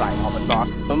 Isn't that right, Oppenbot?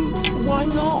 Why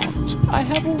not? I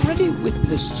have already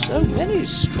witnessed so many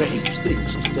strange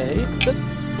things today, but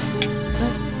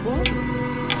what?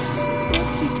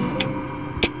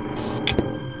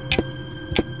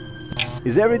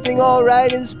 Is everything all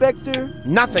right, Inspector?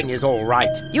 Nothing is all right.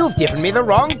 You've given me the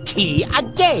wrong key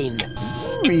again.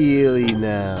 Really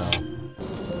now?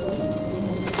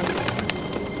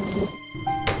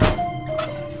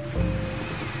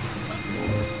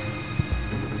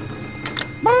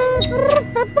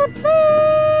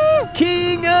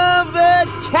 King of the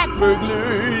cat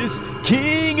burglars,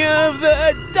 king of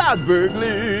the dog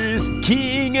burglars,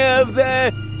 king of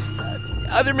the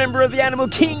other member of the animal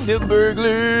kingdom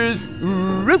burglars,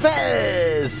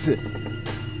 Rufus!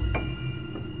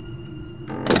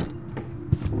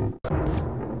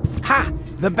 Ha!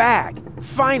 The bag!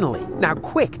 Finally! Now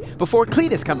quick, before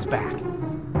Cletus comes back.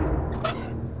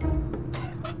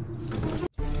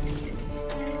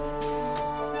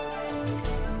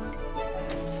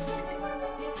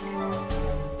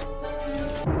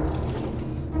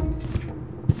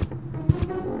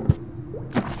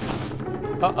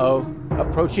 Uh-oh.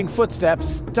 Approaching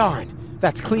footsteps. Darn,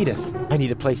 that's Cletus. I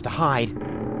need a place to hide.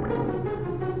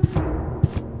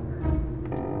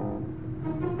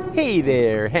 Hey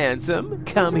there, handsome.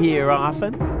 Come here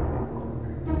often.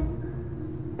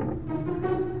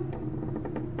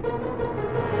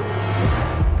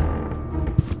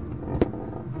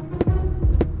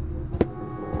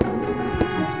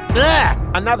 Ugh!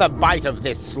 Another bite of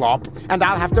this slop, and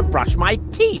I'll have to brush my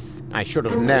teeth. I should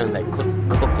have known they couldn't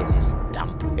cook in this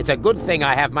dump. It's a good thing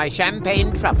I have my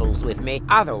champagne truffles with me.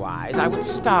 Otherwise, I would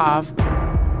starve.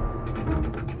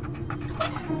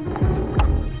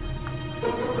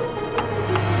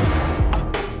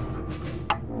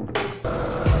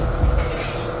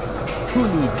 Who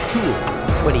needs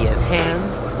tools when he has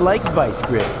hands like vice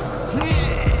grips?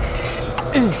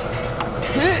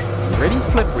 Pretty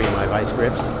slippery, my vice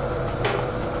grips.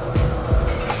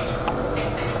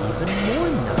 Even more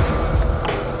nuts.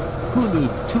 Who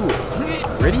needs tools?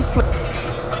 Pretty slippery.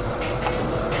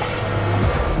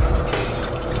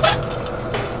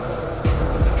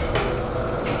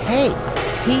 Hey,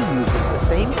 he uses the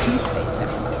same toothpaste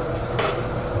as me.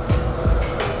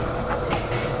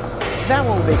 That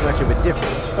won't make much of a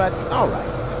difference, but alright.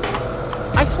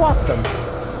 I swapped them,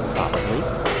 probably.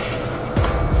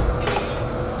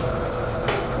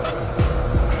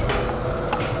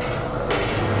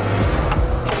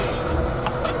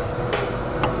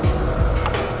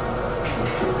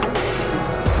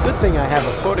 Good thing I have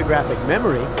a photographic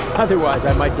memory, otherwise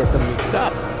I might get them mixed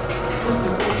up.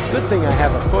 Good thing I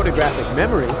have a photographic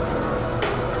memory.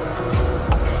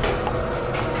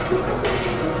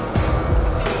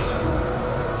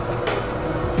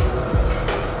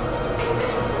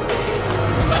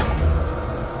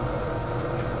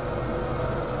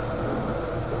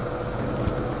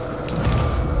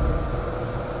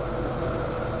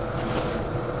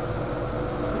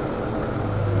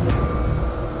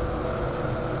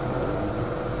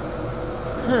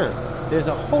 There's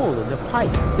a hole in the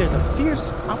pipe. There's a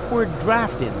fierce upward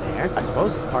draft in there. I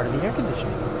suppose it's part of the air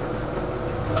conditioning.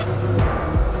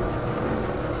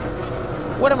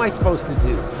 What am I supposed to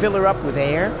do? Fill her up with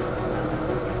air?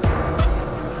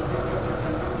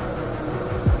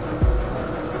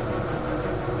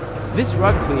 This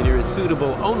rug cleaner is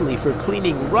suitable only for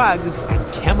cleaning rugs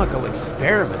and chemical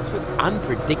experiments with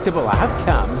unpredictable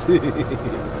outcomes.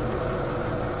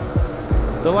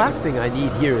 The last thing I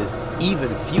need here is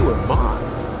even fewer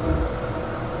moths.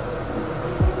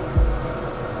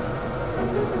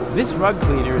 This rug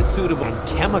cleaner is suitable and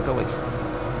chemical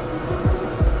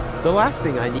The last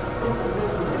thing I need...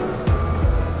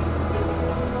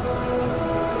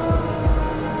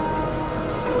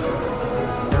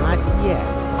 Not yet.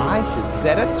 I should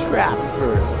set a trap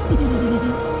first.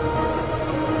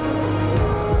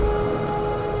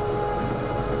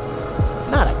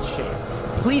 Not a chance.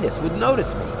 Cletus would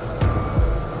notice me.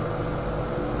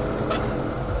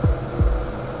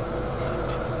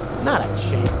 Not a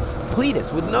chance.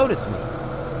 Cletus would notice me.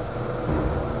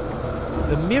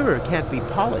 The mirror can't be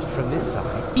polished from this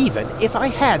side, even if I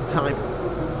had time.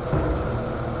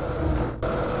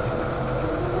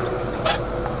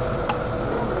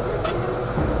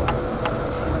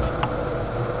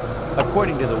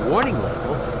 According to the warning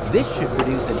label, this should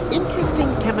produce an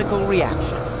interesting chemical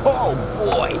reaction. Oh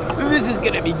boy, this is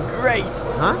gonna be great!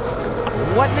 Huh?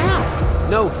 What now?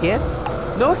 No hiss?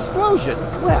 No explosion?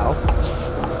 Well,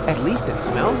 at least it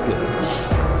smells good.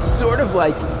 Sort of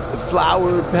like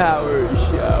flower power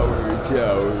shower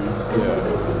tower.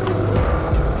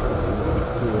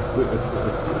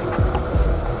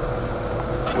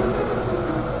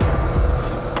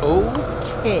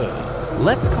 Okay,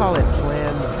 let's call it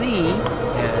Plan Z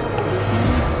and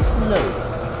proceed slowly.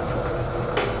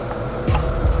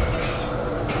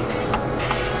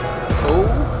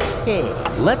 Okay,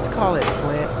 let's call it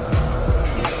Plan...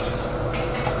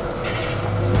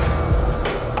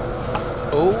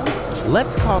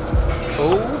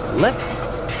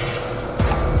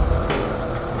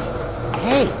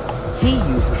 Hey, he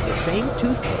uses the same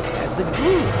toothpaste as the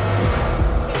glue.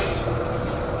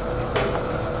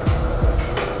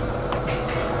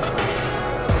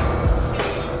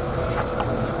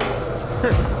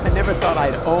 I never thought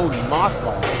I'd own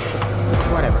mothballs.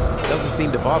 Whatever, doesn't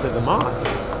seem to bother the moth.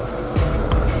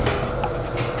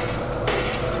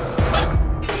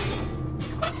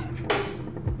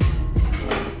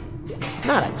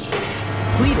 Not a chance.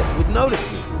 Cletus would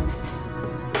notice me.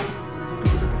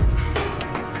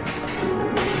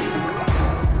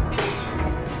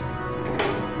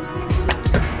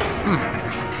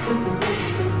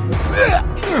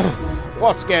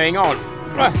 What's going on?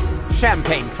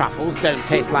 Champagne truffles don't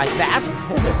taste like that.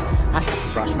 I have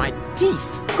to brush my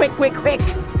teeth. Quick, quick, quick!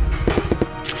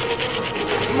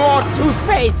 More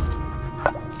toothpaste!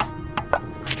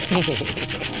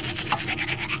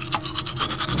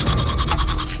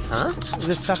 Huh?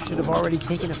 This stuff should have already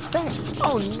taken effect.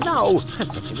 Oh no!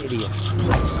 I'm such an idiot.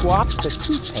 I swapped the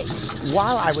toothpaste.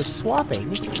 While I was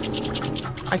swapping,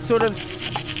 I sort of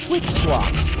switch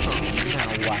swapped. Now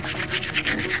what?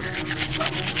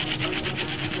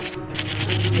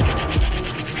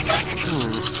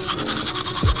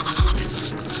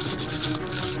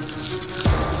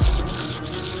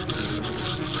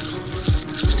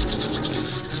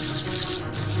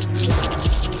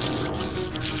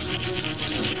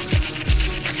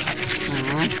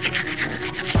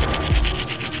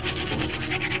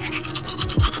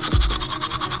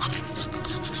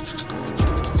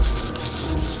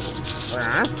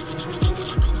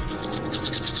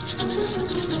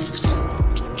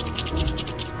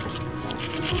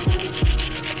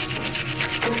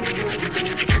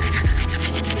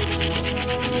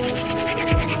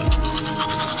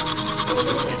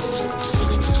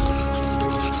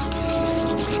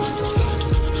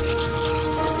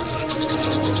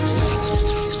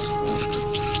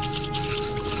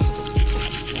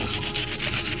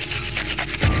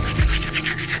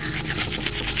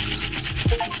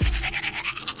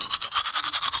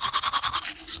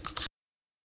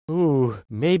 Ooh,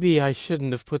 maybe I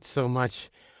shouldn't have put so much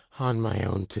on my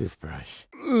own toothbrush.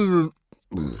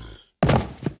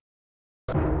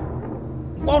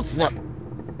 What's the...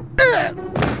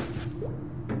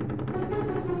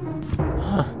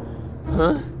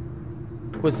 Huh?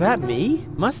 Was that me?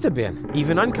 Must have been.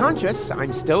 Even unconscious,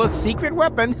 I'm still a secret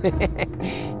weapon.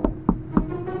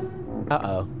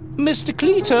 Uh-oh. Mr.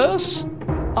 Cletus,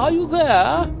 are you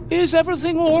there? Is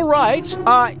everything all right?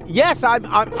 Yes, I'm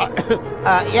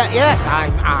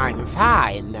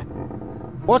fine.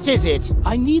 What is it?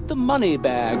 I need the money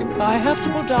bag. I have to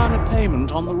put down a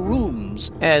payment on the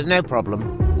rooms. No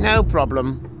problem. No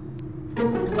problem.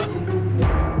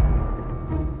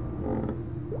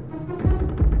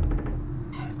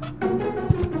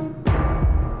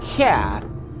 Here.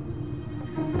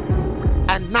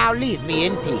 And now leave me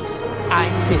in peace.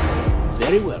 I'm busy.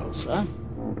 Very well, sir.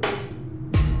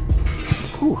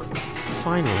 Whew,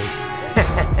 finally.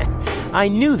 I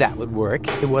knew that would work.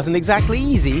 It wasn't exactly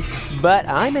easy, but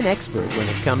I'm an expert when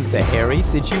it comes to hairy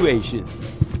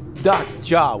situations. Doc's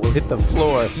jaw will hit the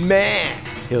floor. Man,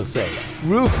 he'll say,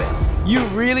 Rufus, you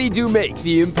really do make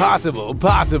the impossible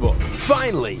possible.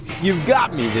 Finally, you've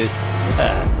got me this,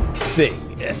 thing.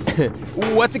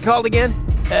 What's it called again?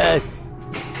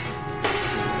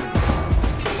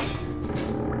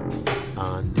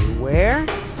 Underwear?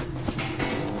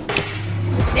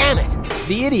 Damn it!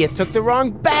 The idiot took the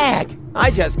wrong bag.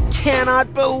 I just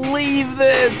cannot believe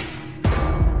this.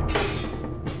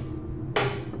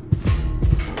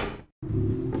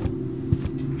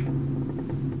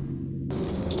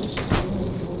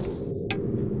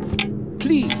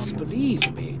 Please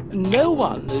believe me, no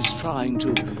one is trying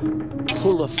to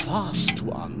pull a fast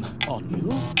one on you.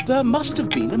 There must have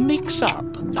been a mix-up.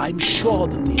 I'm sure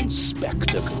that the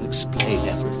inspector can explain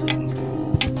everything.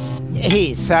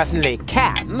 He certainly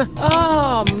can.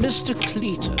 Ah, Mr.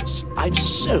 Cletus, I'm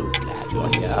so glad you're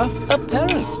here.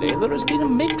 Apparently, there has been a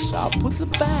mix-up with the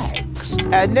bags.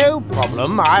 No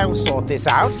problem. I'll sort this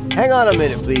out. Hang on a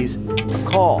minute, please. A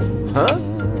call, huh?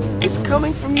 It's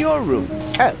coming from your room.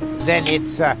 Oh, then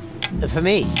it's, for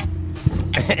me.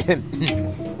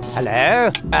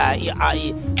 Hello?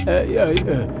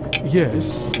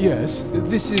 Yes.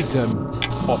 This is,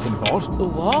 Offenbot.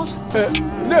 What?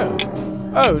 No.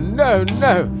 Oh, no.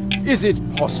 Is it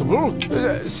possible?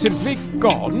 Simply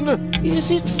gone? Is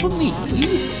it for me?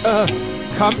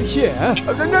 Come here.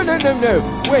 No.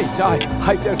 Wait, I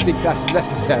don't think that's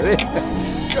necessary.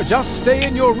 Just stay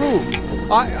in your room.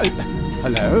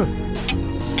 Hello?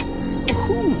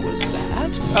 Who was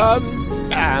that?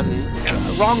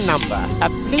 Wrong number.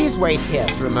 Please wait here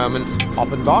for a moment,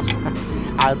 Offenbot.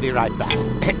 I'll be right back.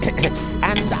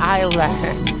 And I'll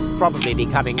probably be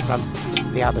coming from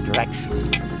the other direction.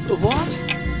 What?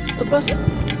 But...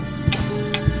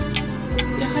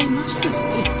 I must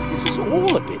admit, this is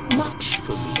all a bit much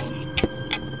for me.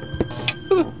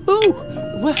 Oh,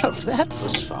 well, that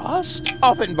was fast.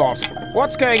 Offenbot,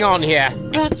 what's going on here?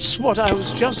 That's what I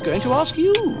was just going to ask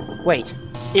you. Wait,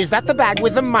 is that the bag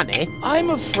with the money? I'm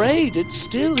afraid it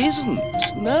still isn't,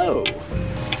 no.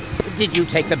 Did you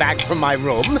take the bag from my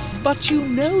room? But you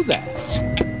know that.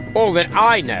 All that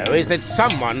I know is that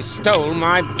someone stole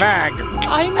my bag.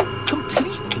 I'm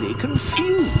completely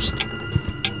confused.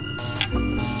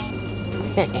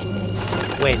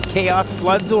 When chaos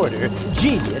floods order,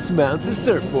 genius mounts a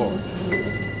surfboard.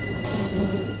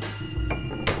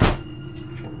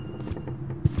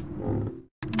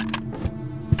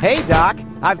 Hey, Doc.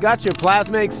 I've got your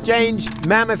plasma exchange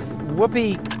mammoth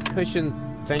whoopee cushion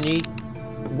thingy.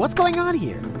 What's going on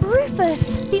here?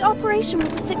 Rufus, the operation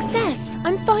was a success.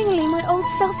 I'm finally my old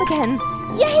self again.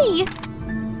 Yay!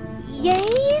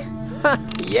 Yay?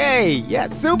 Yay! Yeah,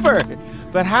 super!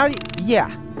 But how do you... Yeah,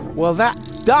 well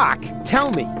Doc, tell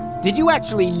me, did you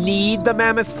actually need the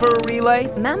mammoth fur relay?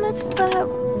 Mammoth fur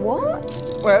what?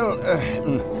 Well,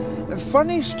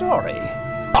 funny story.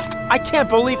 Oh, I can't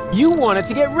believe you wanted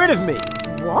to get rid of me.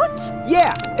 What?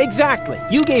 Yeah, exactly.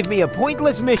 You gave me a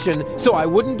pointless mission so I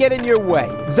wouldn't get in your way.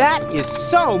 That is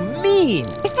so mean.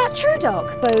 Is that true,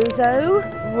 Doc, Bozo?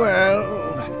 Well,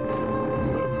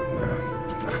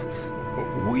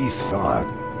 we thought...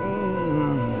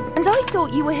 And I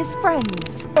thought you were his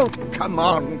friends. Oh, come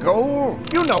on, Goal.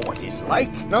 You know what he's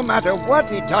like. No matter what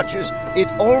he touches,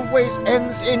 it always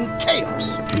ends in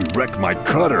chaos. He wrecked my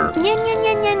cutter.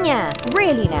 Nya.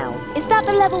 Really now? Is that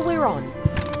the level we're on?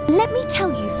 Let me tell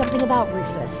you something about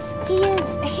Rufus.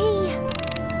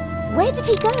 Where did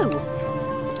he go?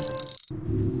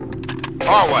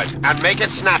 Forward, and make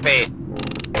it snappy.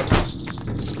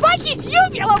 Spike his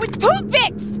uvula with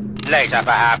toothpicks! Later,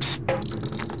 perhaps.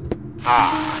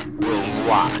 Rule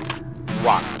 1.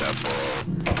 Wonderful.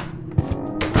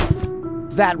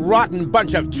 That rotten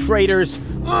bunch of traitors.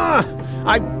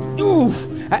 Uh-oh.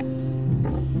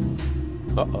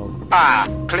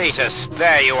 Cletus,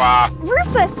 there you are.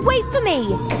 Rufus, wait for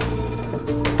me!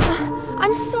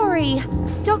 I'm sorry.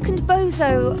 Doc and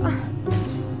Bozo...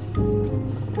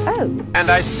 Oh. And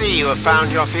I see you have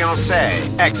found your fiancée.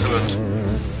 Excellent.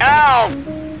 Ow!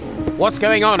 What's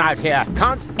going on out here?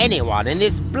 Can't anyone in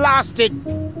this blasted...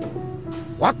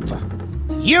 What the...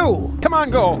 You! Come on,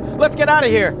 Go! Let's get out of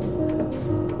here!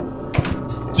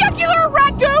 Jugular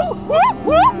ragu! Whoop,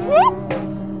 whoop, whoop!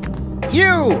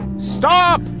 You!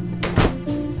 Stop!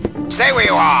 Stay where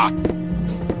you are!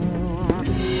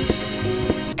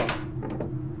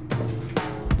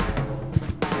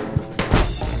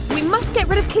 We must get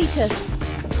rid of Cletus.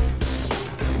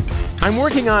 I'm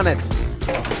working on it.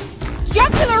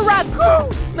 Jugular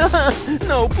ragu!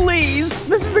 No, please!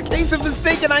 This is a case of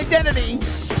mistaken identity!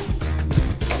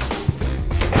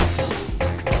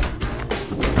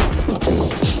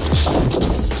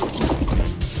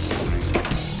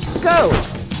 Go!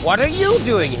 What are you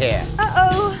doing here?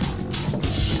 Uh-oh.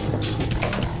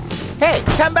 Hey,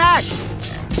 come back!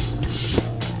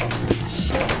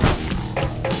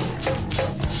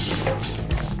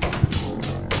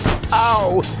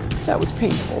 Ow! That was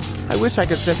painful. I wish I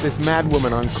could set this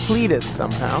madwoman on Cletus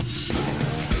somehow.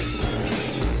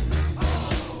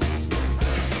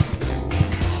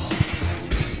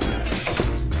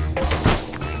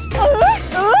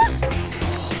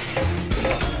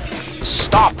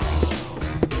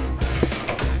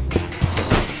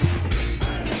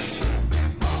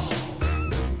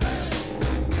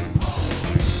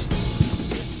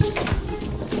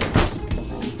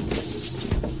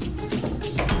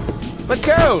 But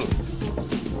Goal!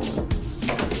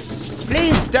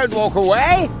 Please don't walk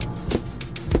away!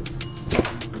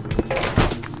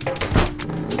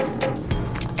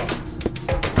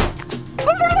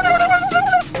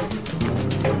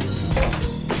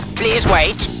 Please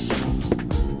wait.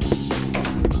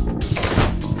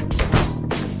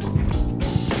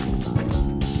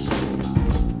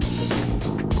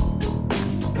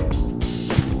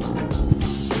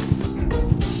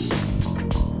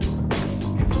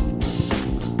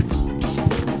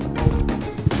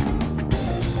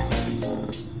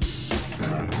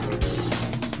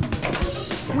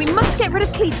 We must get rid of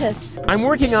Cletus. I'm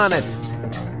working on it.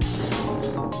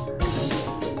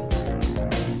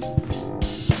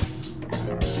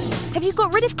 Have you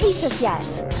got rid of Cletus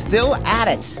yet? Still at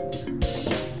it.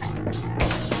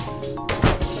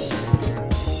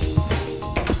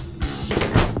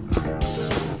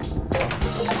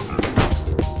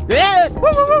 Woo,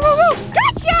 woo, woo, woo, woo.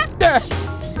 Gotcha!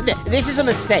 This is a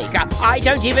mistake. I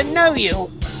don't even know you.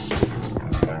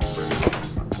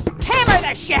 Hammer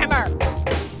the shammer!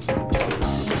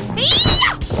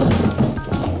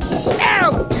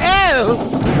 Ow! Ow!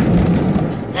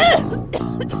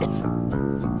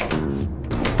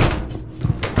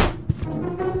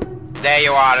 There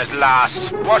you are at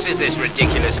last. What is this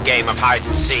ridiculous game of hide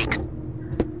and seek?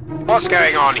 What's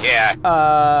going on here?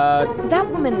 That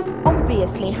woman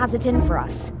obviously has it in for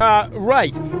us.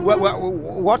 Right.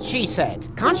 What she said.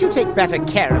 Can't you take better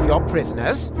care of your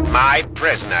prisoners? My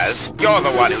prisoners? You're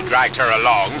the one who dragged her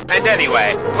along. And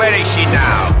anyway, where is she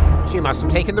now? She must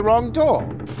have taken the wrong door.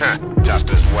 Just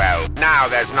as well. Now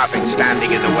there's nothing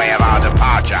standing in the way of our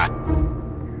departure.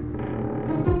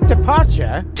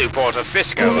 Departure? To Porto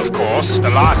Fisco, of course. The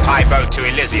last high boat to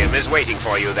Elysium is waiting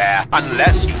for you there.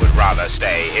 Unless you would rather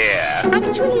stay here.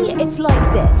 Actually, it's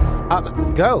like this.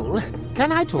 Goal,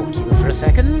 can I talk to you for a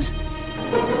second?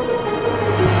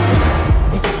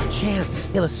 This is our chance.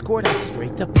 He'll escort us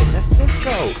straight to Porto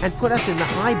Fisco and put us in the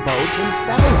high boat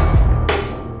himself.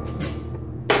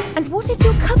 And what if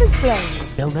your cover's blown?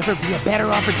 There'll never be a better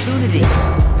opportunity.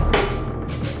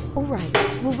 All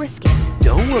right, we'll risk it.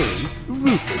 Don't worry,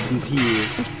 Rufus is here.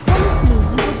 And promise me you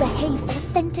will behave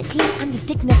authentically and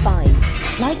dignified,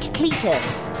 like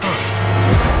Cletus.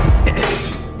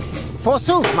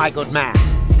 Forsooth, my good man.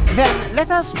 Then let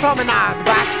us promenade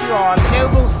back to your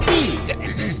noble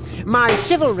steed. My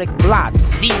chivalric blood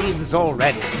seethes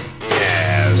already.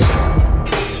 Yes.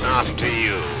 After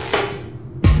you.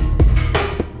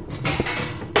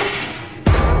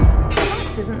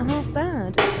 That isn't half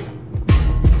bad.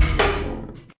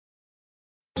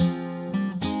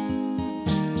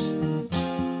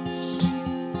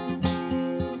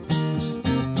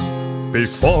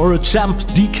 Before a champ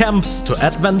decamps to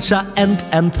adventure and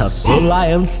enters the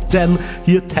lion's den,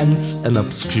 he attends an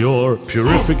obscure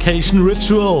purification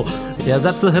ritual. Yeah,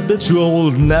 that's a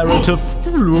habitual narrative.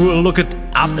 Look it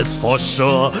up, it's for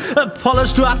sure.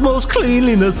 Polished to utmost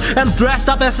cleanliness and dressed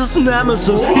up as his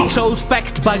nemesis, he chose,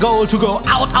 backed by gold, to go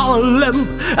out on a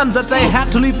limb. And that they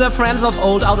had to leave their friends of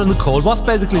old out in the cold was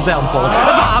basically their fault.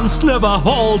 Advance never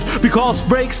hold, because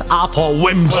breaks are for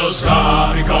wimps. Full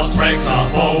stop, because breaks are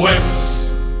for wimps.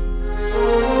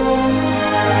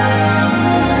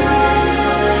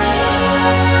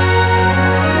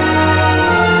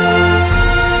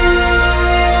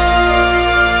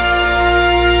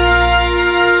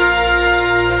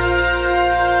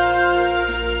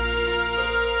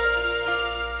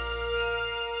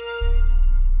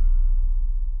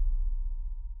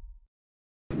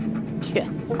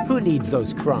 Who needs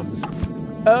those crumbs?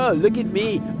 Oh, look at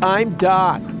me. I'm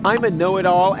Doc. I'm a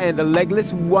know-it-all and a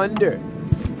legless wonder.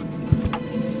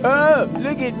 Oh,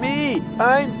 look at me.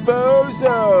 I'm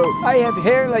Bozo. I have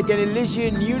hair like an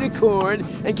Elysian unicorn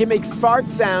and can make fart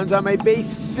sounds on my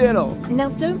bass fiddle. Now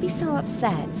don't be so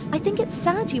upset. I think it's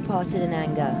sad you parted in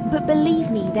anger. But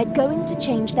believe me, they're going to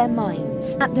change their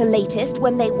minds. At the latest,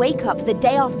 when they wake up the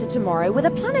day after tomorrow with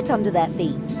a planet under their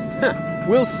feet.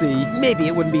 We'll see. Maybe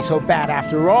it wouldn't be so bad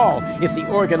after all if the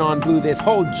Organon blew this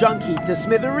whole junk heap to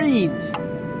smithereens.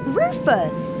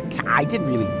 Rufus! I didn't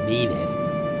really mean it.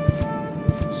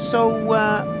 So,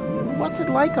 what's it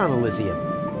like on Elysium?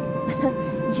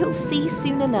 You'll see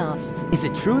soon enough. Is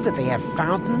it true that they have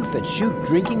fountains that shoot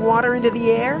drinking water into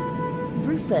the air?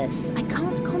 Rufus, I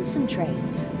can't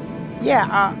concentrate.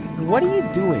 Yeah, what are you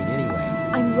doing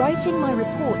anyway? I'm writing my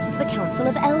report to the Council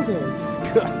of Elders.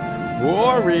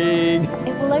 Boring.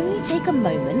 It will only take a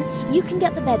moment. You can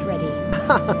get the bed ready.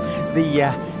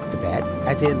 The bed?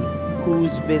 As in,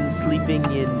 who's been sleeping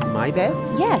in my bed?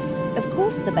 Yes, of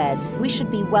course the bed. We should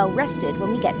be well rested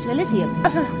when we get to Elysium.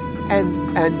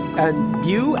 And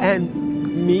you and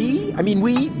Me? I mean,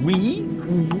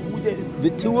 the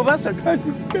two of us are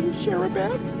gonna share a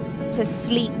bed? To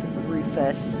sleep,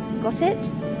 Rufus. Got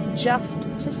it? Just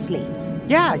to sleep.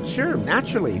 Yeah, sure,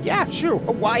 naturally. Yeah, sure.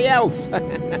 Why else?